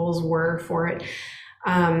and goals were for it.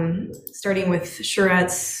 Starting with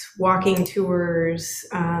charrettes, walking tours,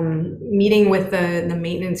 meeting with the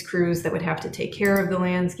maintenance crews that would have to take care of the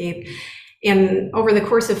landscape. And over the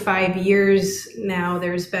course of 5 years now,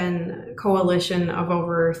 there's been a coalition of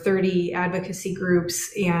over 30 advocacy groups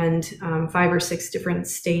and 5 or 6 different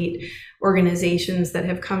state organizations that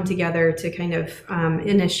have come together to kind of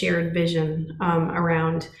in a shared vision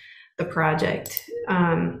around the project.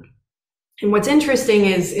 And what's interesting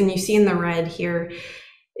is, and you see in the red here,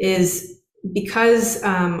 is because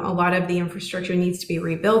a lot of the infrastructure needs to be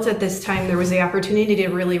rebuilt at this time, there was the opportunity to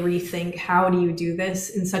really rethink how do you do this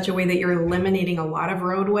in such a way that you're eliminating a lot of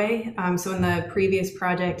roadway. So in the previous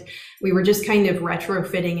project, we were just kind of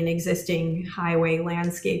retrofitting an existing highway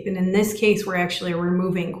landscape. And in this case, we're actually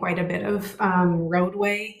removing quite a bit of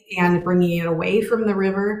roadway and bringing it away from the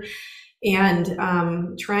river, and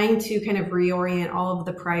trying to kind of reorient all of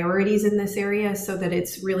the priorities in this area so that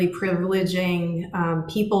it's really privileging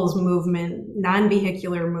people's movement,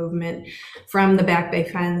 non-vehicular movement from the Back Bay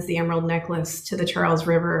Fens, the Emerald Necklace, to the Charles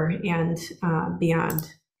River and beyond.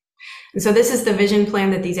 And so this is the vision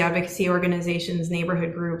plan that these advocacy organizations,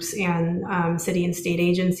 neighborhood groups, and city and state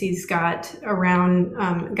agencies got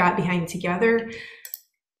behind together.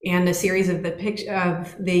 And a series of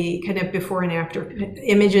the kind of before and after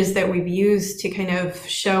images that we've used to kind of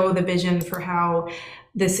show the vision for how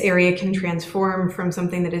this area can transform from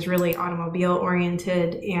something that is really automobile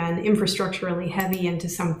oriented and infrastructurally heavy into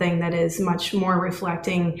something that is much more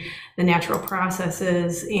reflecting the natural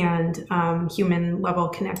processes and human level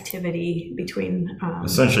connectivity between.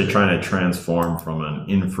 Essentially trying to transform from an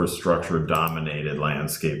infrastructure dominated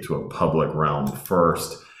landscape to a public realm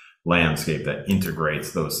first landscape that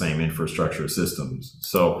integrates those same infrastructure systems.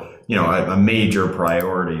 So, a major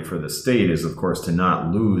priority for the state is, of course, to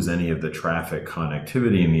not lose any of the traffic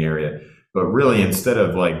connectivity in the area, but really instead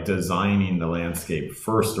of like designing the landscape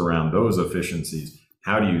first around those efficiencies,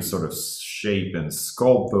 how do you sort of shape and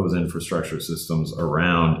sculpt those infrastructure systems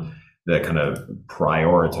around that kind of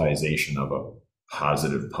prioritization of a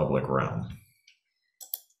positive public realm?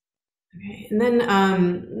 Okay, and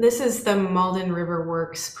then this is the Malden River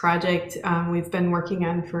Works project we've been working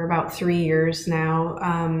on for about 3 years now.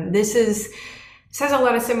 This has a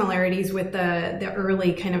lot of similarities with the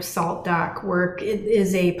early kind of salt dock work. It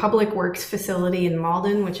is a public works facility in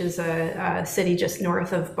Malden, which is a city just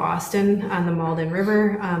north of Boston on the Malden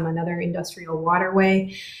River, another industrial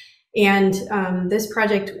waterway. And this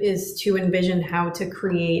project is to envision how to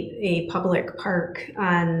create a public park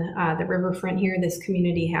on the riverfront here. This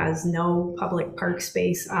community has no public park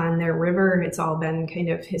space on their river. It's all been kind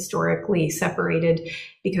of historically separated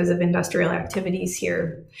because of industrial activities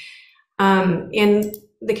here. And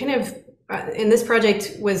the kind of and this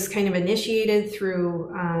project was kind of initiated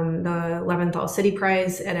through the Leventhal City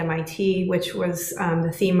Prize at MIT, which was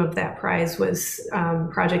the theme of that prize was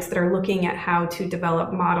projects that are looking at how to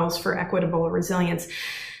develop models for equitable resilience.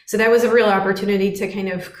 So that was a real opportunity to kind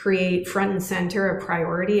of create front and center a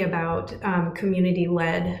priority about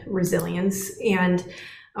community-led resilience. And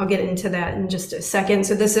I'll get into that in just a second.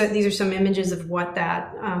 So these are some images of what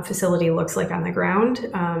that facility looks like on the ground.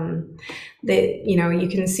 You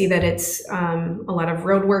can see that it's a lot of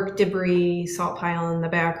roadwork debris, salt pile in the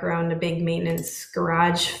background, a big maintenance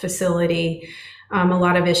garage facility, a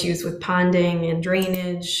lot of issues with ponding and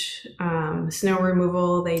drainage, snow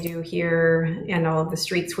removal they do here, and all of the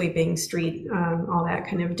street sweeping, all that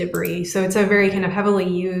kind of debris. So it's a very kind of heavily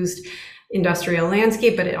used industrial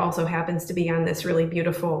landscape, but it also happens to be on this really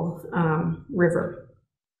beautiful river.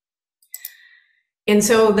 And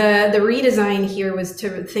so the redesign here was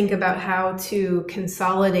to think about how to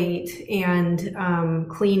consolidate and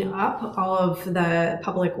clean up all of the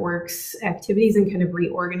public works activities and kind of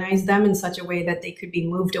reorganize them in such a way that they could be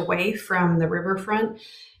moved away from the riverfront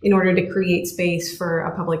in order to create space for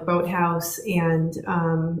a public boathouse and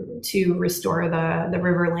to restore the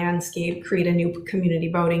river landscape, create a new community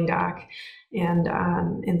boating dock,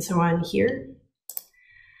 and so on here.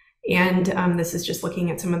 And this is just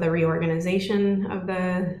looking at some of the reorganization of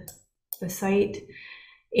the site,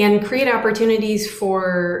 and create opportunities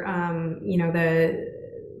for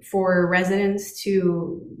for residents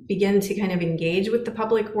to begin to kind of engage with the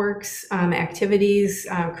public works activities,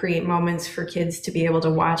 create moments for kids to be able to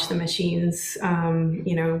watch the machines,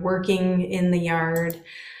 working in the yard,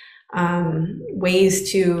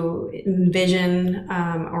 ways to envision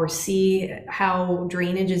or see how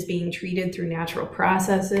drainage is being treated through natural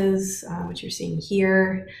processes, which you're seeing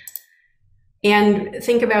here. And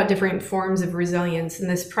think about different forms of resilience. And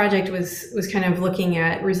this project was kind of looking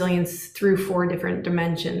at resilience through 4 different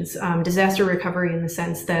dimensions. Disaster recovery, in the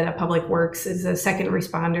sense that a public works is a second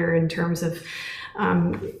responder in terms of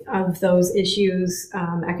those issues.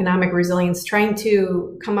 Economic resilience, trying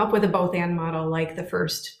to come up with a both-and model like the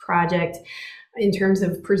first project in terms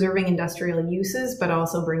of preserving industrial uses, but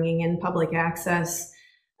also bringing in public access,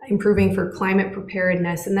 improving for climate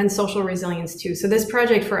preparedness, and then social resilience too. So this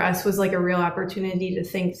project for us was like a real opportunity to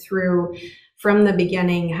think through from the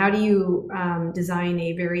beginning, how do you design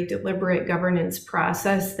a very deliberate governance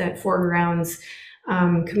process that foregrounds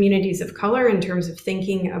communities of color in terms of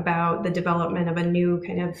thinking about the development of a new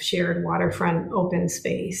kind of shared waterfront open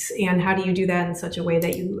space? And how do you do that in such a way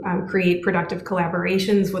that you create productive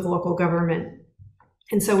collaborations with local government?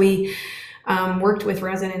 And so we worked with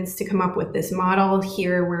residents to come up with this model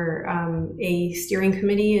here, where a steering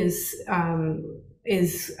committee is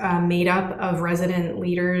made up of resident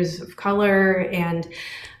leaders of color and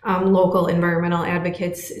local environmental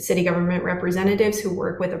advocates, city government representatives who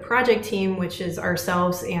work with a project team, which is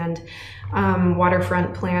ourselves, and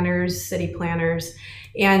waterfront planners, city planners.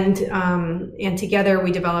 And together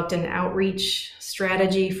we developed an outreach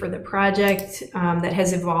strategy for the project that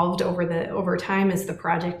has evolved over time as the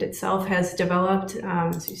project itself has developed. So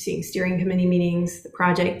you're seeing steering committee meetings, the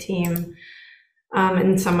project team,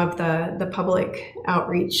 and some of the public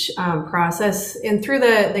outreach process. And through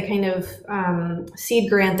the kind of seed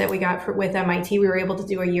grant that we got with MIT, we were able to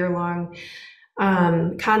do a year-long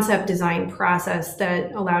concept design process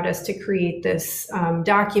that allowed us to create this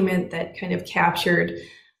document that kind of captured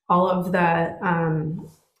all of the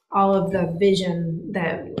vision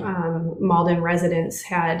that Malden residents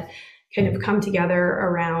had kind of come together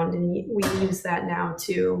around, and we use that now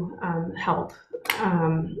to help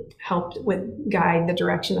guide the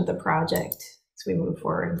direction of the project as we move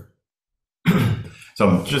forward.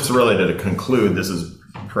 So just really to conclude, this is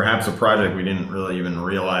perhaps a project we didn't really even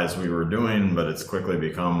realize we were doing, but it's quickly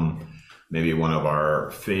become maybe one of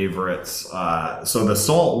our favorites. So the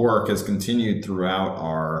SALT work has continued throughout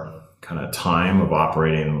our kind of time of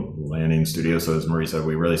operating Landing Studio. So as Marie said,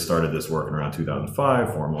 we really started this work in around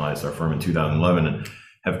 2005, formalized our firm in 2011, and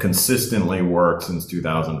have consistently worked since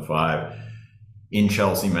 2005 in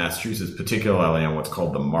Chelsea, Massachusetts, particularly on what's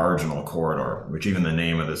called the marginal corridor, which even the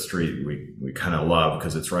name of the street we kind of love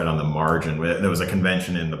because it's right on the margin. There was a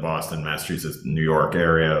convention in the Boston, Massachusetts, New York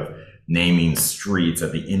area of naming streets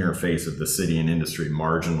at the interface of the city and industry,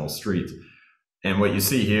 marginal streets. And what you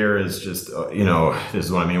see here is just, this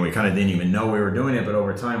is what I mean. We kind of didn't even know we were doing it, but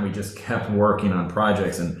over time we just kept working on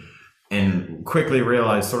projects and quickly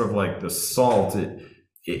realized, sort of like the SALT,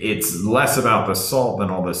 it's less about the SALT than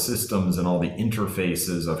all the systems and all the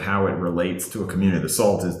interfaces of how it relates to a community. The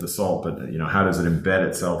SALT is the SALT, but how does it embed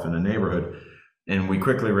itself in a neighborhood? And we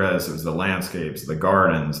quickly realized it was the landscapes, the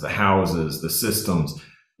gardens, the houses, the systems.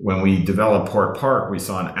 When we developed Port Park, we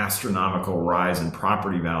saw an astronomical rise in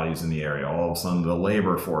property values in the area. All of a sudden, the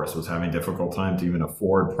labor force was having a difficult time to even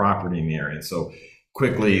afford property in the area. And so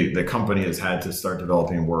quickly, the company has had to start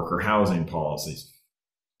developing worker housing policies.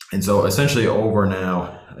 And so essentially over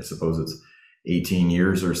now, I suppose it's 18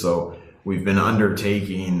 years or so, we've been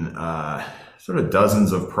undertaking sort of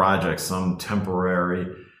dozens of projects, some temporary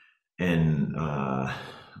and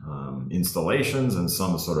installations, and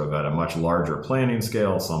some sort of at a much larger planning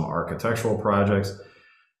scale, some architectural projects.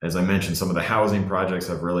 As I mentioned, some of the housing projects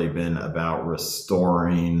have really been about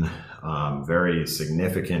restoring very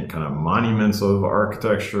significant kind of monuments of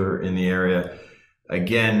architecture in the area.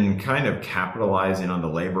 Again, kind of capitalizing on the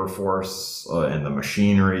labor force and the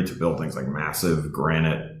machinery to build things like massive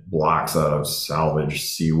granite blocks out of salvaged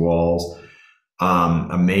seawalls.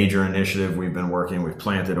 A major initiative we've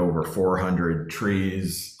planted over 400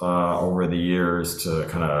 trees over the years to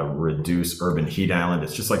kind of reduce urban heat island.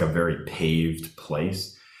 It's just like a very paved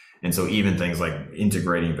place. And so even things like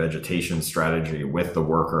integrating vegetation strategy with the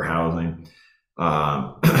worker housing.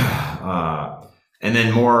 And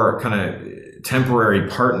then more kind of temporary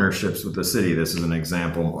partnerships with the city. This is an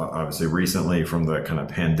example, obviously recently from the kind of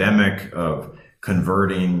pandemic, of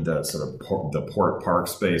converting the sort of the Port Park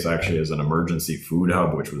space actually as an emergency food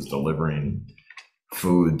hub, which was delivering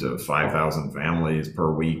food to 5,000 families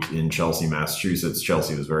per week in Chelsea, Massachusetts.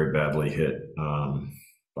 Chelsea was very badly hit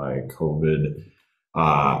by COVID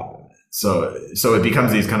So it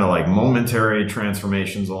becomes these kind of like momentary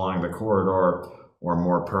transformations along the corridor, or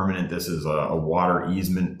more permanent. This is a water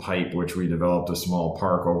easement pipe, which we developed a small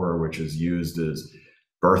park over, which is used as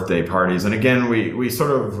birthday parties. And again, we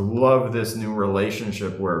sort of love this new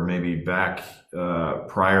relationship where maybe back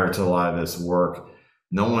prior to a lot of this work,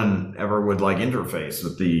 no one ever would like interface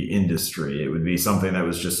with the industry. It would be something that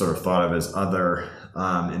was just sort of thought of as other,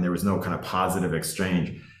 and there was no kind of positive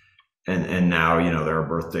exchange. And now, you know, there are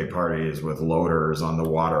birthday parties with loaders on the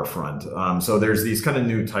waterfront. So there's these kind of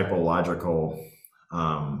new typological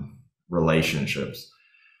relationships,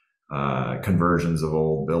 conversions of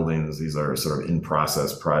old buildings. These are sort of in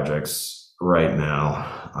process projects right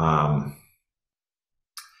now.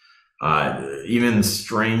 Even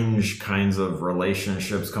strange kinds of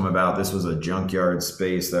relationships come about. This was a junkyard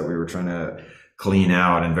space that we were trying to clean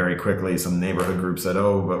out, and very quickly some neighborhood group said,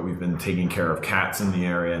 oh, but we've been taking care of cats in the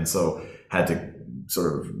area, and so had to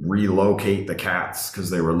sort of relocate the cats because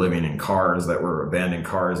they were living in cars that were abandoned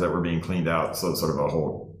cars that were being cleaned out. So sort of a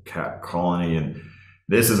whole cat colony. And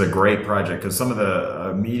this is a great project because some of the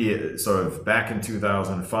immediate sort of back in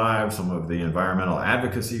 2005, some of the environmental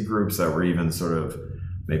advocacy groups that were even sort of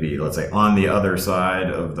maybe, let's say, on the other side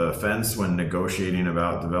of the fence when negotiating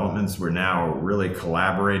about developments, we're now really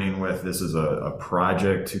collaborating with. This is a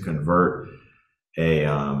project to convert a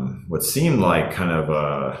what seemed like kind of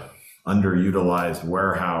a underutilized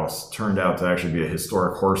warehouse turned out to actually be a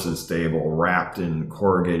historic horses stable wrapped in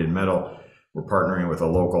corrugated metal. We're partnering with a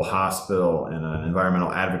local hospital and an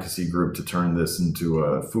environmental advocacy group to turn this into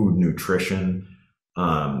a food nutrition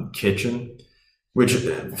kitchen. Which,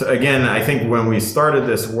 again, I think when we started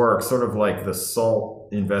this work, sort of like the salt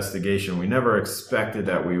investigation, we never expected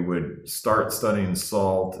that we would start studying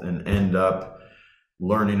salt and end up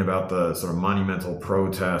learning about the sort of monumental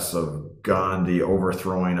protests of Gandhi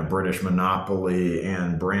overthrowing a British monopoly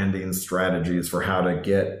and branding strategies for how to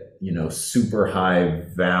get, you know, super high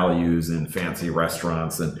values in fancy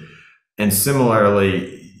restaurants. And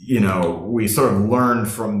similarly, you know, we sort of learned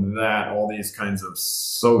from that all these kinds of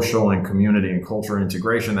social and community and culture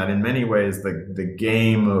integration that in many ways the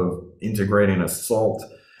game of integrating a salt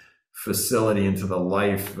facility into the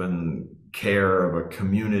life and care of a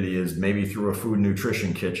community is maybe through a food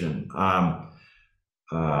nutrition kitchen.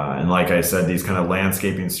 And like I said, these kind of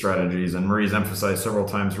landscaping strategies, and Marie's emphasized several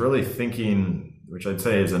times, really thinking, which I'd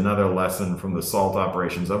say is another lesson from the salt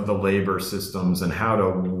operations, of the labor systems and how to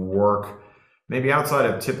work maybe outside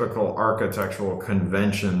of typical architectural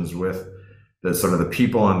conventions with the sort of the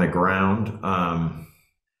people on the ground.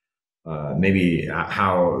 Maybe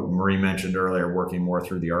how Marie mentioned earlier, working more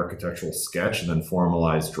through the architectural sketch than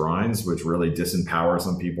formalized drawings, which really disempower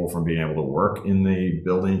some people from being able to work in the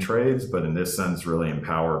building trades, but in this sense really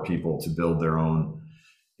empower people to build their own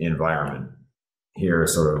environment. Here,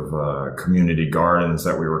 sort of community gardens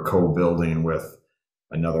that we were co-building with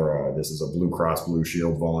another, this is a Blue Cross Blue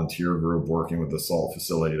Shield volunteer group working with the salt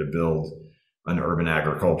facility to build an urban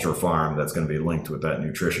agriculture farm that's going to be linked with that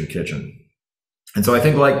nutrition kitchen. And so I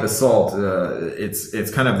think, like the salt,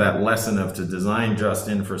 it's kind of that lesson of to design just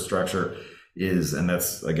infrastructure is, and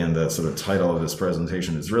that's again the sort of title of this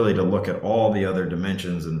presentation, is really to look at all the other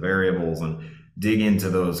dimensions and variables and dig into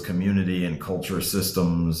those community and culture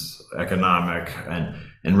systems, economic,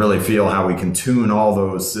 and really feel how we can tune all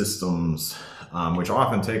those systems, which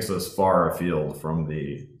often takes us far afield from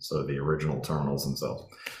the sort of the original terminals themselves.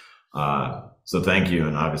 So thank you,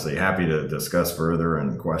 and obviously happy to discuss further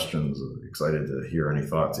and questions. Excited to hear any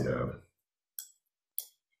thoughts you have.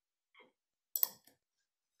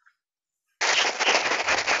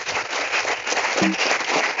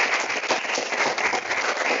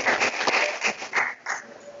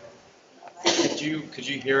 Could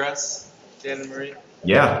you hear us, Dan and Marie?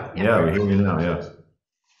 Yeah, we hear you now. Yeah.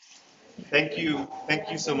 Thank you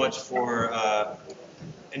so much for.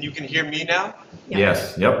 And you can hear me now? Yeah.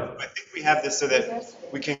 Yes. Yep. I think we have this so that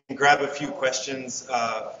we can grab a few questions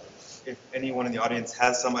if anyone in the audience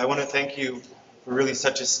has some. I want to thank you for really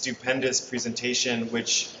such a stupendous presentation,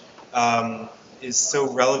 which is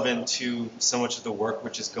so relevant to so much of the work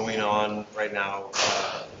which is going on right now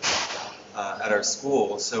at our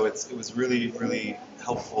school. So it was really, really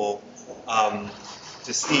helpful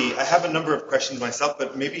to see. I have a number of questions myself,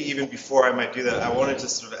 but maybe even before I might do that, I wanted to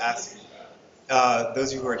sort of ask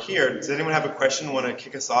those of you who are here, does anyone have a question, want to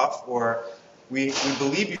kick us off? Or we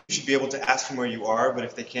believe you should be able to ask from where you are, but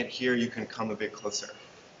if they can't hear, you can come a bit closer.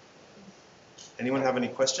 Anyone have any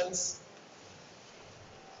questions?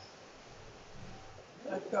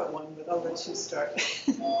 I've got one, but I'll let you start.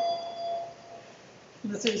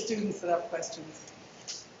 Unless there are students that have questions.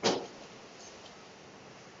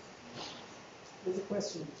 There's a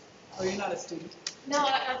question. Oh, you're not a student? No,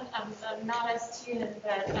 I'm not a student,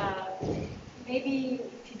 but maybe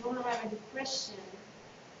if you don't have any question,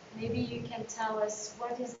 maybe you can tell us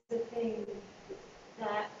what is the thing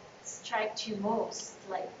that strikes you most,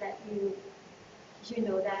 like that you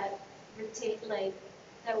know, that rotate, like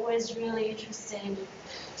that was really interesting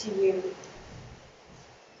to you.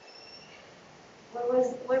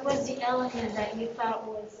 What was the element that you thought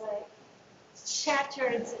was like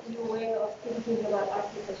shattered your way of thinking about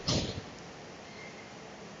architecture?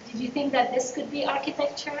 Did you think that this could be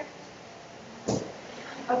architecture?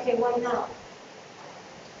 Okay, why not?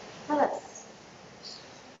 Tell us.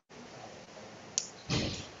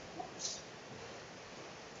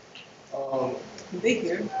 They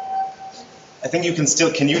hear. I think you can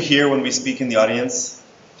still, can you hear when we speak in the audience,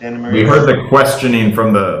 Dan Marie? We heard the questioning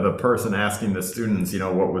from the person asking the students, you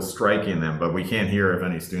know, what was striking them, but we can't hear if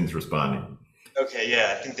any students responding. Okay,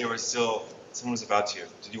 yeah, I think they were still, someone was about to.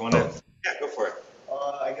 Did you want to? Yeah, go for it.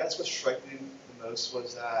 I guess what struck me the most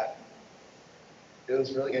was that it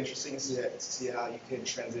was really interesting to see how you can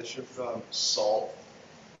transition from salt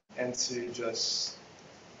and to just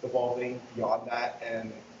evolving beyond that.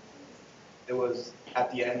 And it was,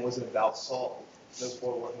 at the end, wasn't about salt. It was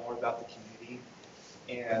more about the community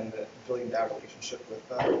and building that relationship with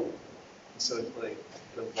them. And so it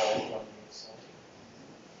evolved on salt.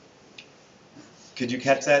 Could you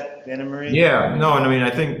catch that, Anna Marie? Yeah, no, and I mean,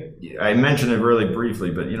 I think I mentioned it really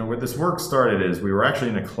briefly, but you know, where this work started is we were actually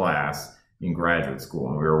in a class in graduate school,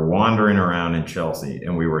 and we were wandering around in Chelsea,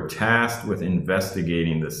 and we were tasked with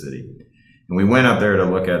investigating the city. And we went up there to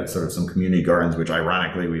look at sort of some community gardens, which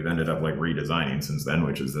ironically we've ended up like redesigning since then,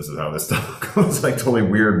 which is, this is how this stuff goes, like totally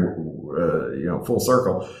weird, you know, full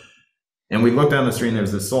circle. And we looked down the street and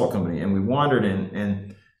there's this salt company, and we wandered in, and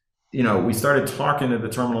you know, we started talking to the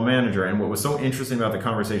terminal manager, and what was so interesting about the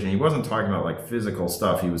conversation, he wasn't talking about like physical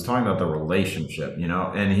stuff, he was talking about the relationship, you know,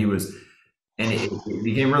 and it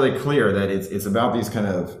became really clear that it's about these kind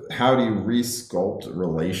of, how do you re-sculpt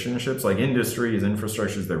relationships? Like industries,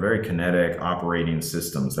 infrastructures, they're very kinetic operating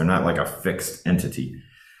systems. They're not like a fixed entity.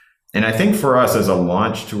 And I think for us as a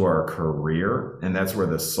launch to our career, and that's where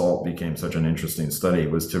the SALT became such an interesting study,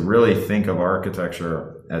 was to really think of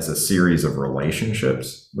architecture as a series of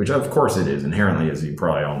relationships, which of course it is inherently, as you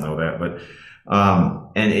probably all know that, but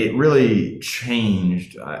and it really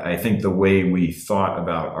changed, I think, the way we thought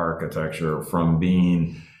about architecture from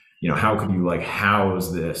being, you know, how could you like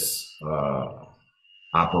house this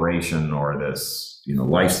operation or this, you know,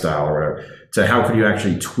 lifestyle or whatever, to how could you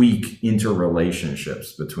actually tweak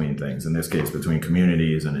interrelationships between things, in this case, between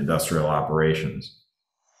communities and industrial operations.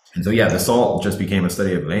 And so, yeah, the SALT just became a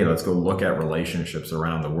study of, hey, let's go look at relationships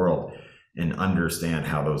around the world and understand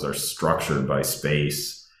how those are structured by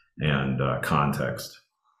space and context.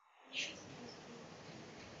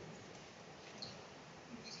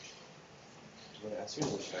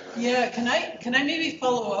 Yeah, can I maybe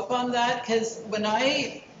follow up on that? Because when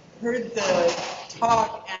I heard the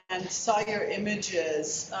talk and saw your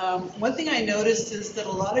images, one thing I noticed is that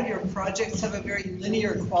a lot of your projects have a very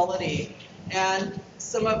linear quality, and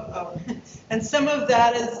some of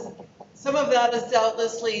that is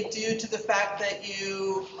doubtlessly due to the fact that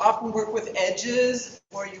you often work with edges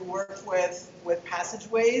or you work with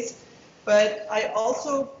passageways. But I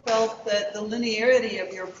also felt that the linearity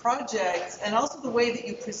of your projects and also the way that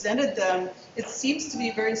you presented them, it seems to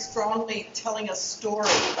be very strongly telling a story.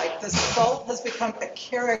 Like the salt has become a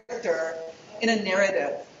character in a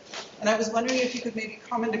narrative. And I was wondering if you could maybe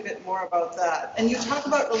comment a bit more about that. And you talk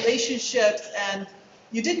about relationships, and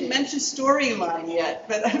you didn't mention storyline yet,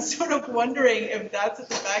 but I'm sort of wondering if that's at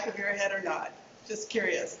the back of your head or not. Just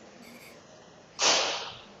curious.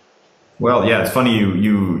 Well, yeah, it's funny you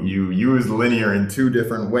use linear in two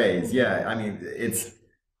different ways. Yeah, I mean,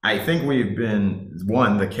 I think we've been,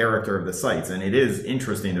 one, the character of the sites, and it is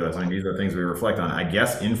interesting to us. I mean, these are things we reflect on. I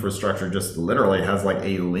guess infrastructure just literally has like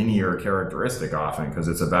a linear characteristic often because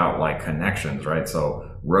it's about like connections, right?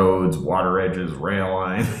 So roads, water edges, rail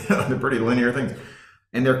lines, they're pretty linear things.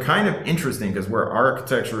 And they're kind of interesting because where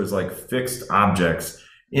architecture is like fixed objects,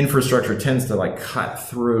 infrastructure tends to like cut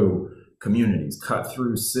through communities, cut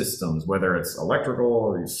through systems, whether it's electrical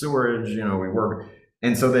or sewerage, you know, we work.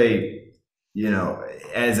 And so they, you know,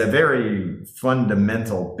 as a very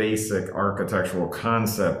fundamental, basic architectural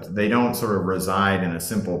concept, they don't sort of reside in a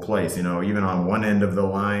simple place. You know, even on one end of the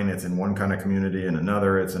line, it's in one kind of community, and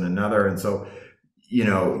another, it's in another. And so, you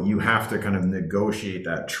know, you have to kind of negotiate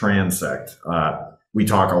that transect. We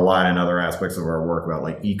talk a lot in other aspects of our work about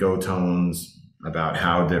like ecotones, about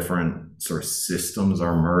how different sort of systems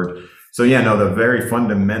are merged. So yeah, no, the very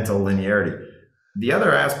fundamental linearity. the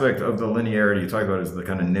other aspect of the linearity you talk about is the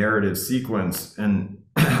kind of narrative sequence. And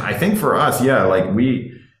I think for us, yeah, like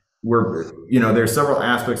we're, there's several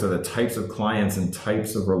aspects of the types of clients and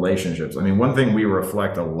types of relationships. I mean, one thing we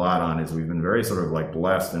reflect a lot on is we've been very sort of like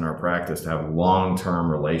blessed in our practice to have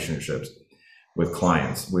long-term relationships with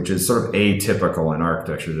clients, which is sort of atypical in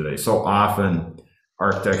architecture today. So often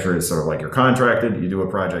architecture is sort of like you're contracted, you do a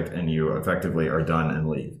project, and you effectively are done and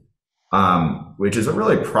leave, which is a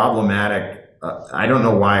really problematic. I don't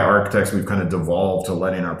know why architects, we've kind of devolved to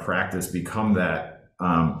letting our practice become that.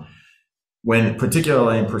 When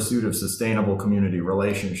particularly in pursuit of sustainable community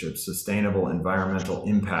relationships, sustainable environmental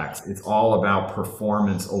impacts, it's all about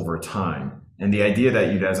performance over time. And the idea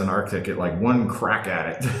that you'd, as an architect, get like one crack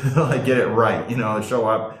at it, like get it right, show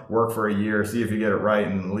up, work for a year, see if you get it right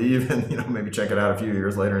and leave, and, maybe check it out a few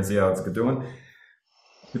years later and see how it's doing.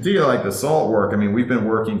 Particularly like the salt work, I mean, we've been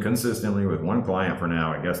working consistently with one client for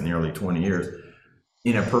now, I guess, nearly 20 years,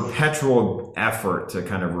 in a perpetual effort to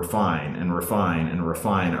kind of refine and refine and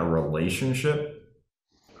refine a relationship,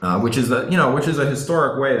 which is a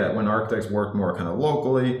historic way that when architects worked more kind of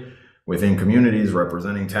locally within communities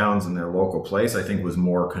representing towns in their local place, I think was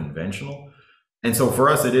more conventional. And so for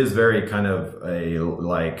us, it is very kind of a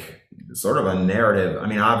like sort of a narrative. I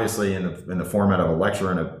mean, obviously in the format of a lecture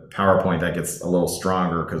and a PowerPoint, that gets a little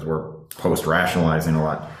stronger because we're post-rationalizing a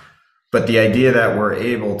lot. But the idea that we're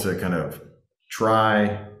able to kind of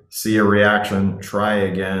try, see a reaction, try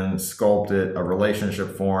again, sculpt it, a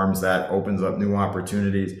relationship forms, that opens up new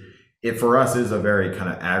opportunities. It for us is a very kind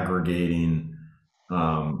of aggregating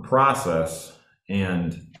process.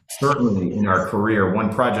 And certainly in our career,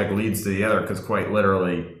 one project leads to the other, because quite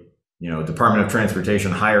literally, Department of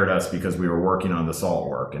Transportation hired us because we were working on the salt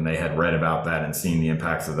work, and they had read about that and seen the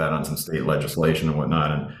impacts of that on some state legislation and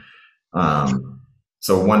whatnot. And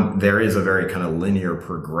so there is a very kind of linear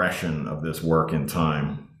progression of this work in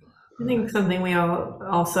time. I think something we all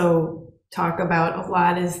also talk about a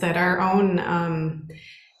lot is that our own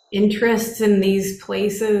interests in these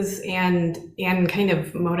places and kind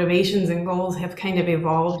of motivations and goals have kind of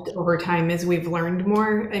evolved over time as we've learned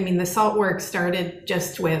more. I mean, the salt work started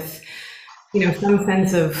just with, some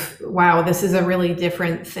sense of, wow, this is a really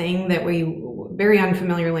different thing that very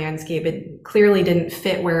unfamiliar landscape. It clearly didn't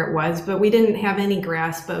fit where it was, but we didn't have any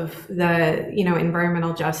grasp of the,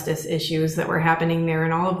 environmental justice issues that were happening there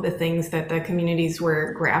and all of the things that the communities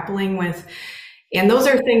were grappling with. And those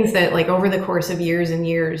are things that, like, over the course of years and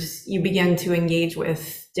years, you begin to engage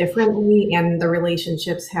with differently, and the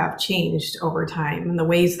relationships have changed over time, and the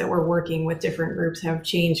ways that we're working with different groups have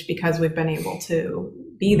changed because we've been able to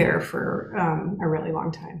be there for a really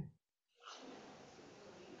long time.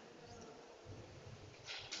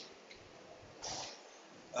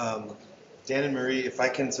 Dan and Marie, if I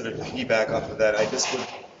can sort of piggyback off of that,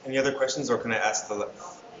 any other questions, or can I ask the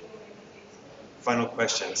final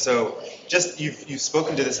question? So just, you've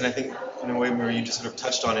spoken to this, and I think in a way, Marie, you just sort of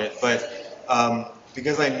touched on it, but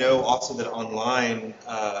because I know also that online,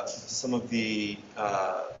 some of the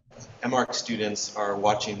MArch students are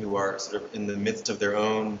watching who are sort of in the midst of their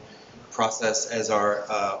own process, as are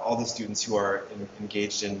all the students who are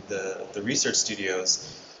engaged in the research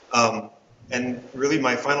studios. And really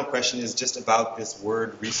my final question is just about this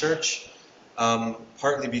word research,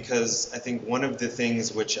 partly because I think one of the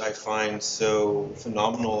things which I find so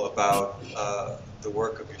phenomenal about the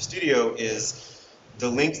work of your studio is the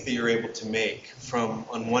link that you're able to make from,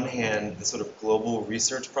 on one hand, the sort of global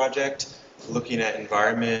research project, looking at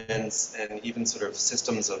environments and even sort of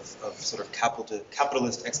systems of sort of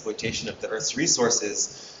capitalist exploitation of the Earth's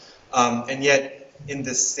resources, and yet in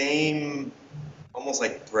the same almost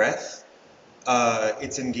like breath,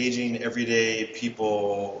 it's engaging everyday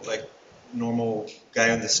people, like normal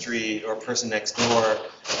guy on the street or person next door,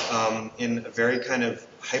 in a very kind of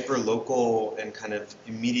hyper-local and kind of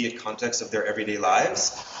immediate context of their everyday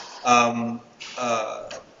lives.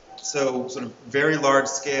 So sort of very large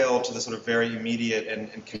scale to the sort of very immediate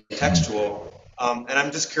and contextual. And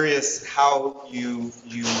I'm just curious how you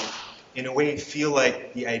in a way feel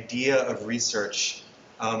like the idea of research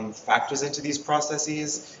factors into these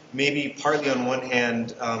processes, maybe partly on one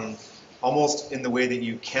hand, almost in the way that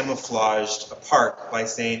you camouflaged a park by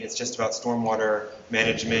saying it's just about stormwater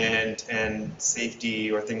management and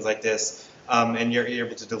safety or things like this, and you're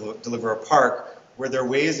able to deliver a park. Were there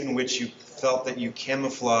ways in which you felt that you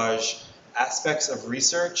camouflage aspects of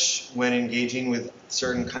research when engaging with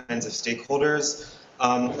certain kinds of stakeholders,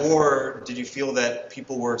 or did you feel that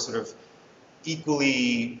people were sort of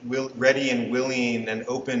equally ready and willing and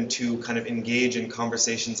open to kind of engage in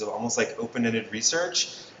conversations of almost like open-ended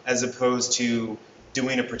research, as opposed to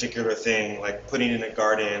doing a particular thing, like putting in a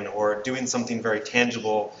garden or doing something very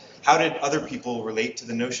tangible, how did other people relate to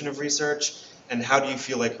the notion of research? And how do you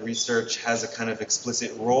feel like research has a kind of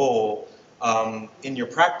explicit role in your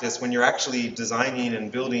practice when you're actually designing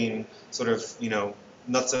and building sort of,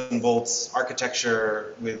 nuts and bolts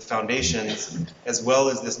architecture with foundations, as well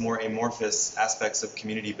as this more amorphous aspects of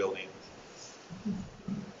community building?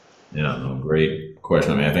 Yeah, no, great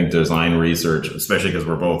question. I mean, I think design research, especially because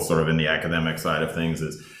we're both sort of in the academic side of things,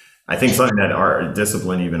 is I think something that our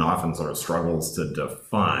discipline even often sort of struggles to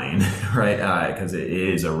define, right? Because it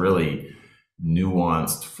is a really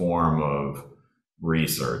nuanced form of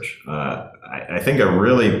research. I think a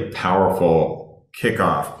really powerful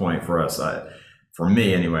kickoff point for us, for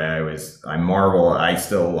me anyway, I marvel, I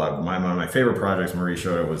still love, one of my favorite projects Marie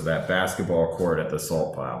showed it was that basketball court at the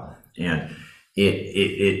salt pile. And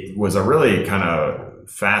it was a really kind of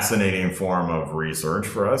fascinating form of research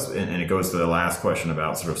for us. And it goes to the last question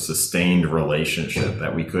about sort of sustained relationship,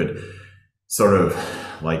 that we could sort of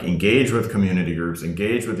like engage with community groups,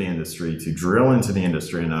 engage with the industry, to drill into the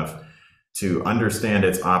industry enough to understand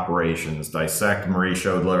its operations, dissect. Marie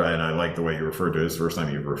showed, and I like the way you referred to it, it's the first time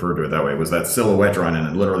you referred to it that way, was that silhouette drawing,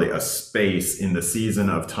 and literally a space in the season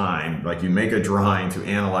of time. Like you make a drawing to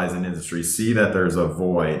analyze an industry, see that there's a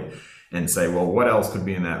void, and say, well, what else could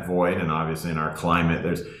be in that void? And obviously in our climate,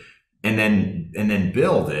 and then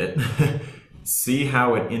build it, see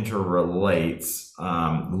how it interrelates,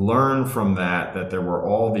 learn from that there were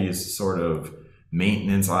all these sort of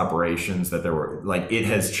maintenance operations, that there were, like, it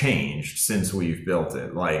has changed since we've built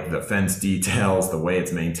it, like the fence details, the way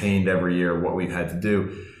it's maintained every year, what we've had to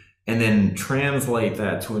do, and then translate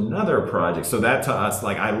that to another project. So that to us,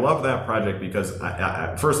 like, I love that project because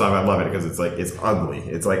first off, I love it because it's ugly.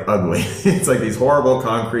 It's like ugly. It's like these horrible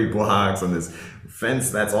concrete blocks and this fence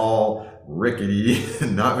that's all rickety,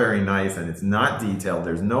 not very nice, and it's not detailed.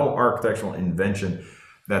 There's no architectural invention.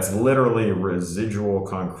 That's literally residual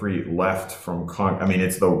concrete left from I mean,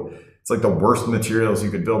 it's like the worst materials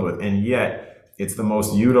you could build with, and yet it's the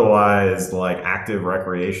most utilized, like, active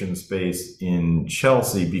recreation space in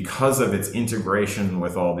Chelsea because of its integration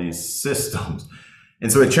with all these systems.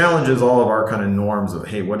 And so it challenges all of our kind of norms of,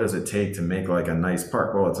 hey, what does it take to make like a nice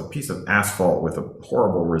park? Well, it's a piece of asphalt with a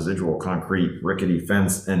horrible residual concrete rickety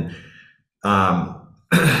fence, and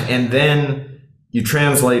then you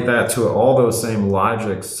translate that to all those same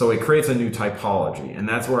logics, so it creates a new typology. And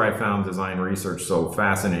that's where I found design research so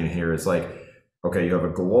fascinating here. It's like, okay, you have a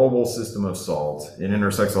global system of salt. It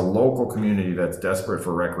intersects a local community that's desperate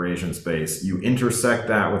for recreation space. You intersect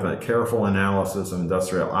that with a careful analysis of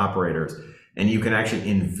industrial operators, and you can actually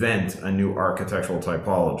invent a new architectural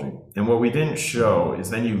typology. And what we didn't show is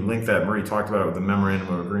then you link that, Marie talked about it with the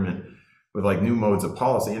memorandum of agreement, with like new modes of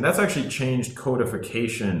policy. And that's actually changed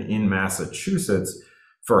codification in Massachusetts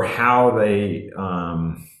for how they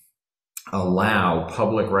allow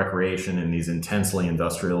public recreation in these intensely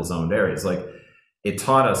industrial zoned areas. Like, it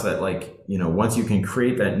taught us that, like, once you can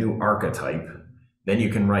create that new archetype, then you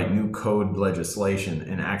can write new code legislation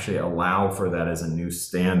and actually allow for that as a new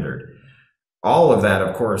standard. All of that,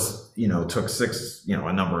 of course, took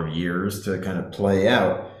a number of years to kind of play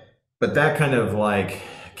out. But that kind of like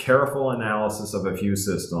careful analysis of a few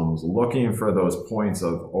systems, looking for those points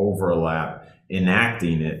of overlap,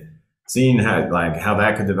 enacting it, seeing how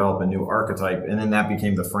that could develop a new archetype, and then that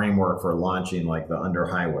became the framework for launching like the under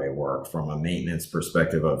highway work from a maintenance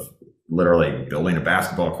perspective of literally building a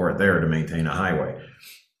basketball court there to maintain a highway.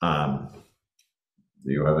 Do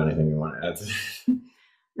you have anything you want to add to that?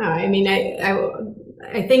 No, I mean,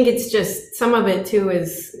 I think it's just, some of it too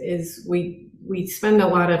is we spend a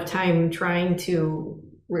lot of time trying to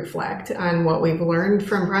reflect on what we've learned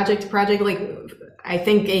from project to project. Like, I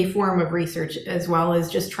think a form of research as well is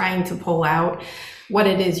just trying to pull out what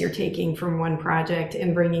it is you're taking from one project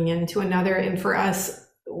and bringing into another. And for us,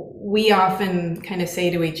 we often kind of say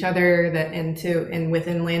to each other that, and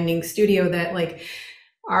within Landing Studio, that like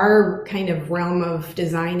our kind of realm of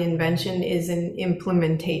design invention is in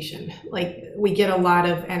implementation. Like, we get a lot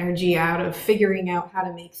of energy out of figuring out how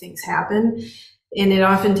to make things happen. And it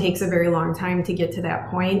often takes a very long time to get to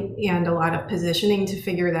that point, and a lot of positioning to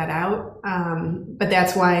figure that out. But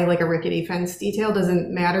that's why like a rickety fence detail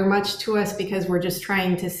doesn't matter much to us, because we're just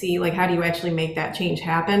trying to see like, how do you actually make that change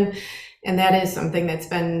happen? And that is something that's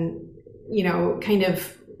been, kind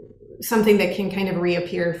of something that can kind of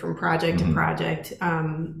reappear from project to project.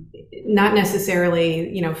 Not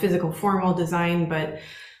necessarily, physical formal design, but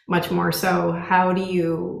much more so, how do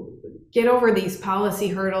you get over these policy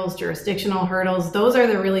hurdles, jurisdictional hurdles? Those are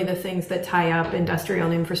really the things that tie up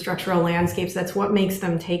industrial and infrastructural landscapes. That's what makes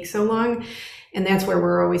them take so long. And that's where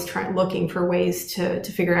we're always looking for ways to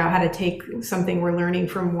figure out how to take something we're learning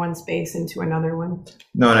from one space into another one.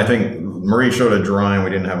 No, and I think Marie showed a drawing. We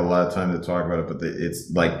didn't have a lot of time to talk about it, but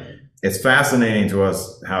it's fascinating to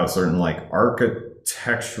us how certain like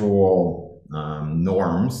architectural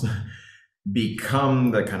norms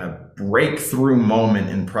become the kind of breakthrough moment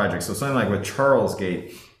in projects. So something like with Charles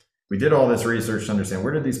Gate, we did all this research to understand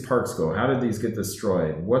where did these parks go? How did these get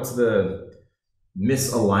destroyed? What's the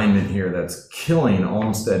misalignment here that's killing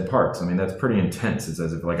Olmsted Parks? I mean, that's pretty intense. It's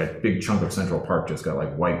as if like a big chunk of Central Park just got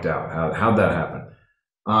like wiped out. How'd that happen?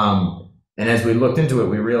 And as we looked into it,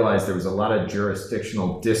 we realized there was a lot of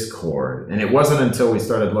jurisdictional discord. And it wasn't until we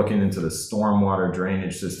started looking into the stormwater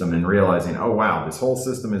drainage system and realizing, oh, wow, this whole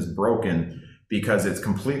system is broken because it's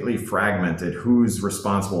completely fragmented. Who's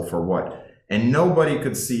responsible for what? And nobody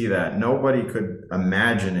could see that. Nobody could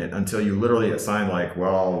imagine it until you literally assign like,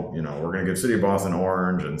 well, you know, we're going to give City of Boston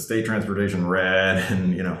orange and state transportation red,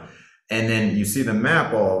 and, you know, and then you see the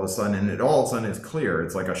map all of a sudden, and it all of a sudden is clear.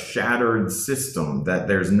 It's like a shattered system that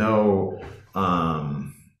there's no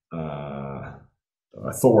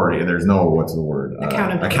authority. There's no, what's the word?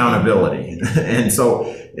 Accountability. And so,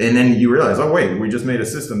 and then you realize, oh wait, we just made a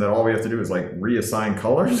system that all we have to do is like reassign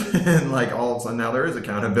colors, and like all of a sudden now there is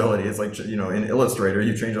accountability. It's like, you know, in Illustrator,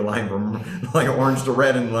 you change a line from like orange to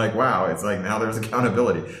red, and like, wow, it's like now there's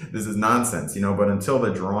accountability. This is nonsense, you know. But until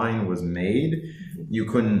the drawing was made, you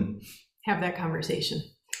couldn't have that conversation.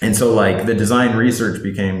 And so like the design research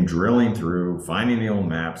became drilling through, finding the old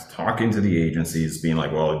maps, talking to the agencies, being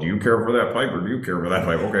like, well, do you care for that pipe or do you care for that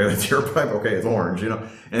pipe? Okay, that's your pipe. Okay, it's orange, you know.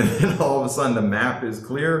 And then all of a sudden the map is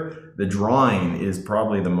clear. The drawing is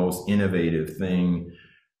probably the most innovative thing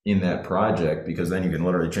in that project, because then you can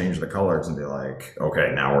literally change the colors and be like,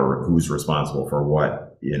 okay, now who's responsible for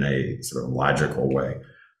what in a sort of logical way.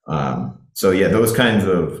 So yeah,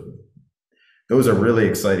 those are really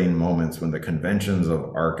exciting moments when the conventions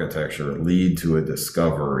of architecture lead to a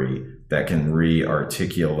discovery that can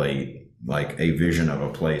re-articulate like a vision of a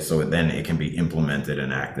place, so then it can be implemented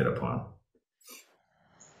and acted upon.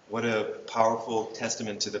 What a powerful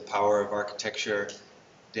testament to the power of architecture.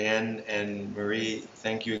 Dan and Marie,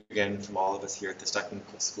 thank you again from all of us here at the Stuckeman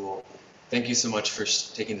School. Thank you so much for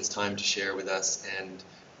taking this time to share with us, and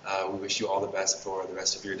we wish you all the best for the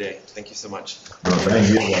rest of your day. Thank you so much. Well, thank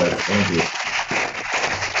you, guys. Thank you.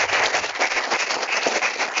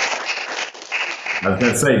 I was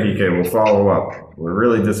going to say, DK, we'll follow up. We're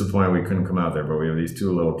really disappointed we couldn't come out there, but we have these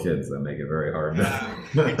two little kids that make it very hard to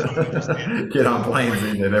get on planes.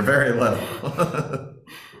 They're very little.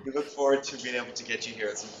 We look forward to being able to get you here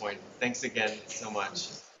at some point. Thanks again so much.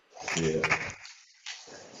 Yeah.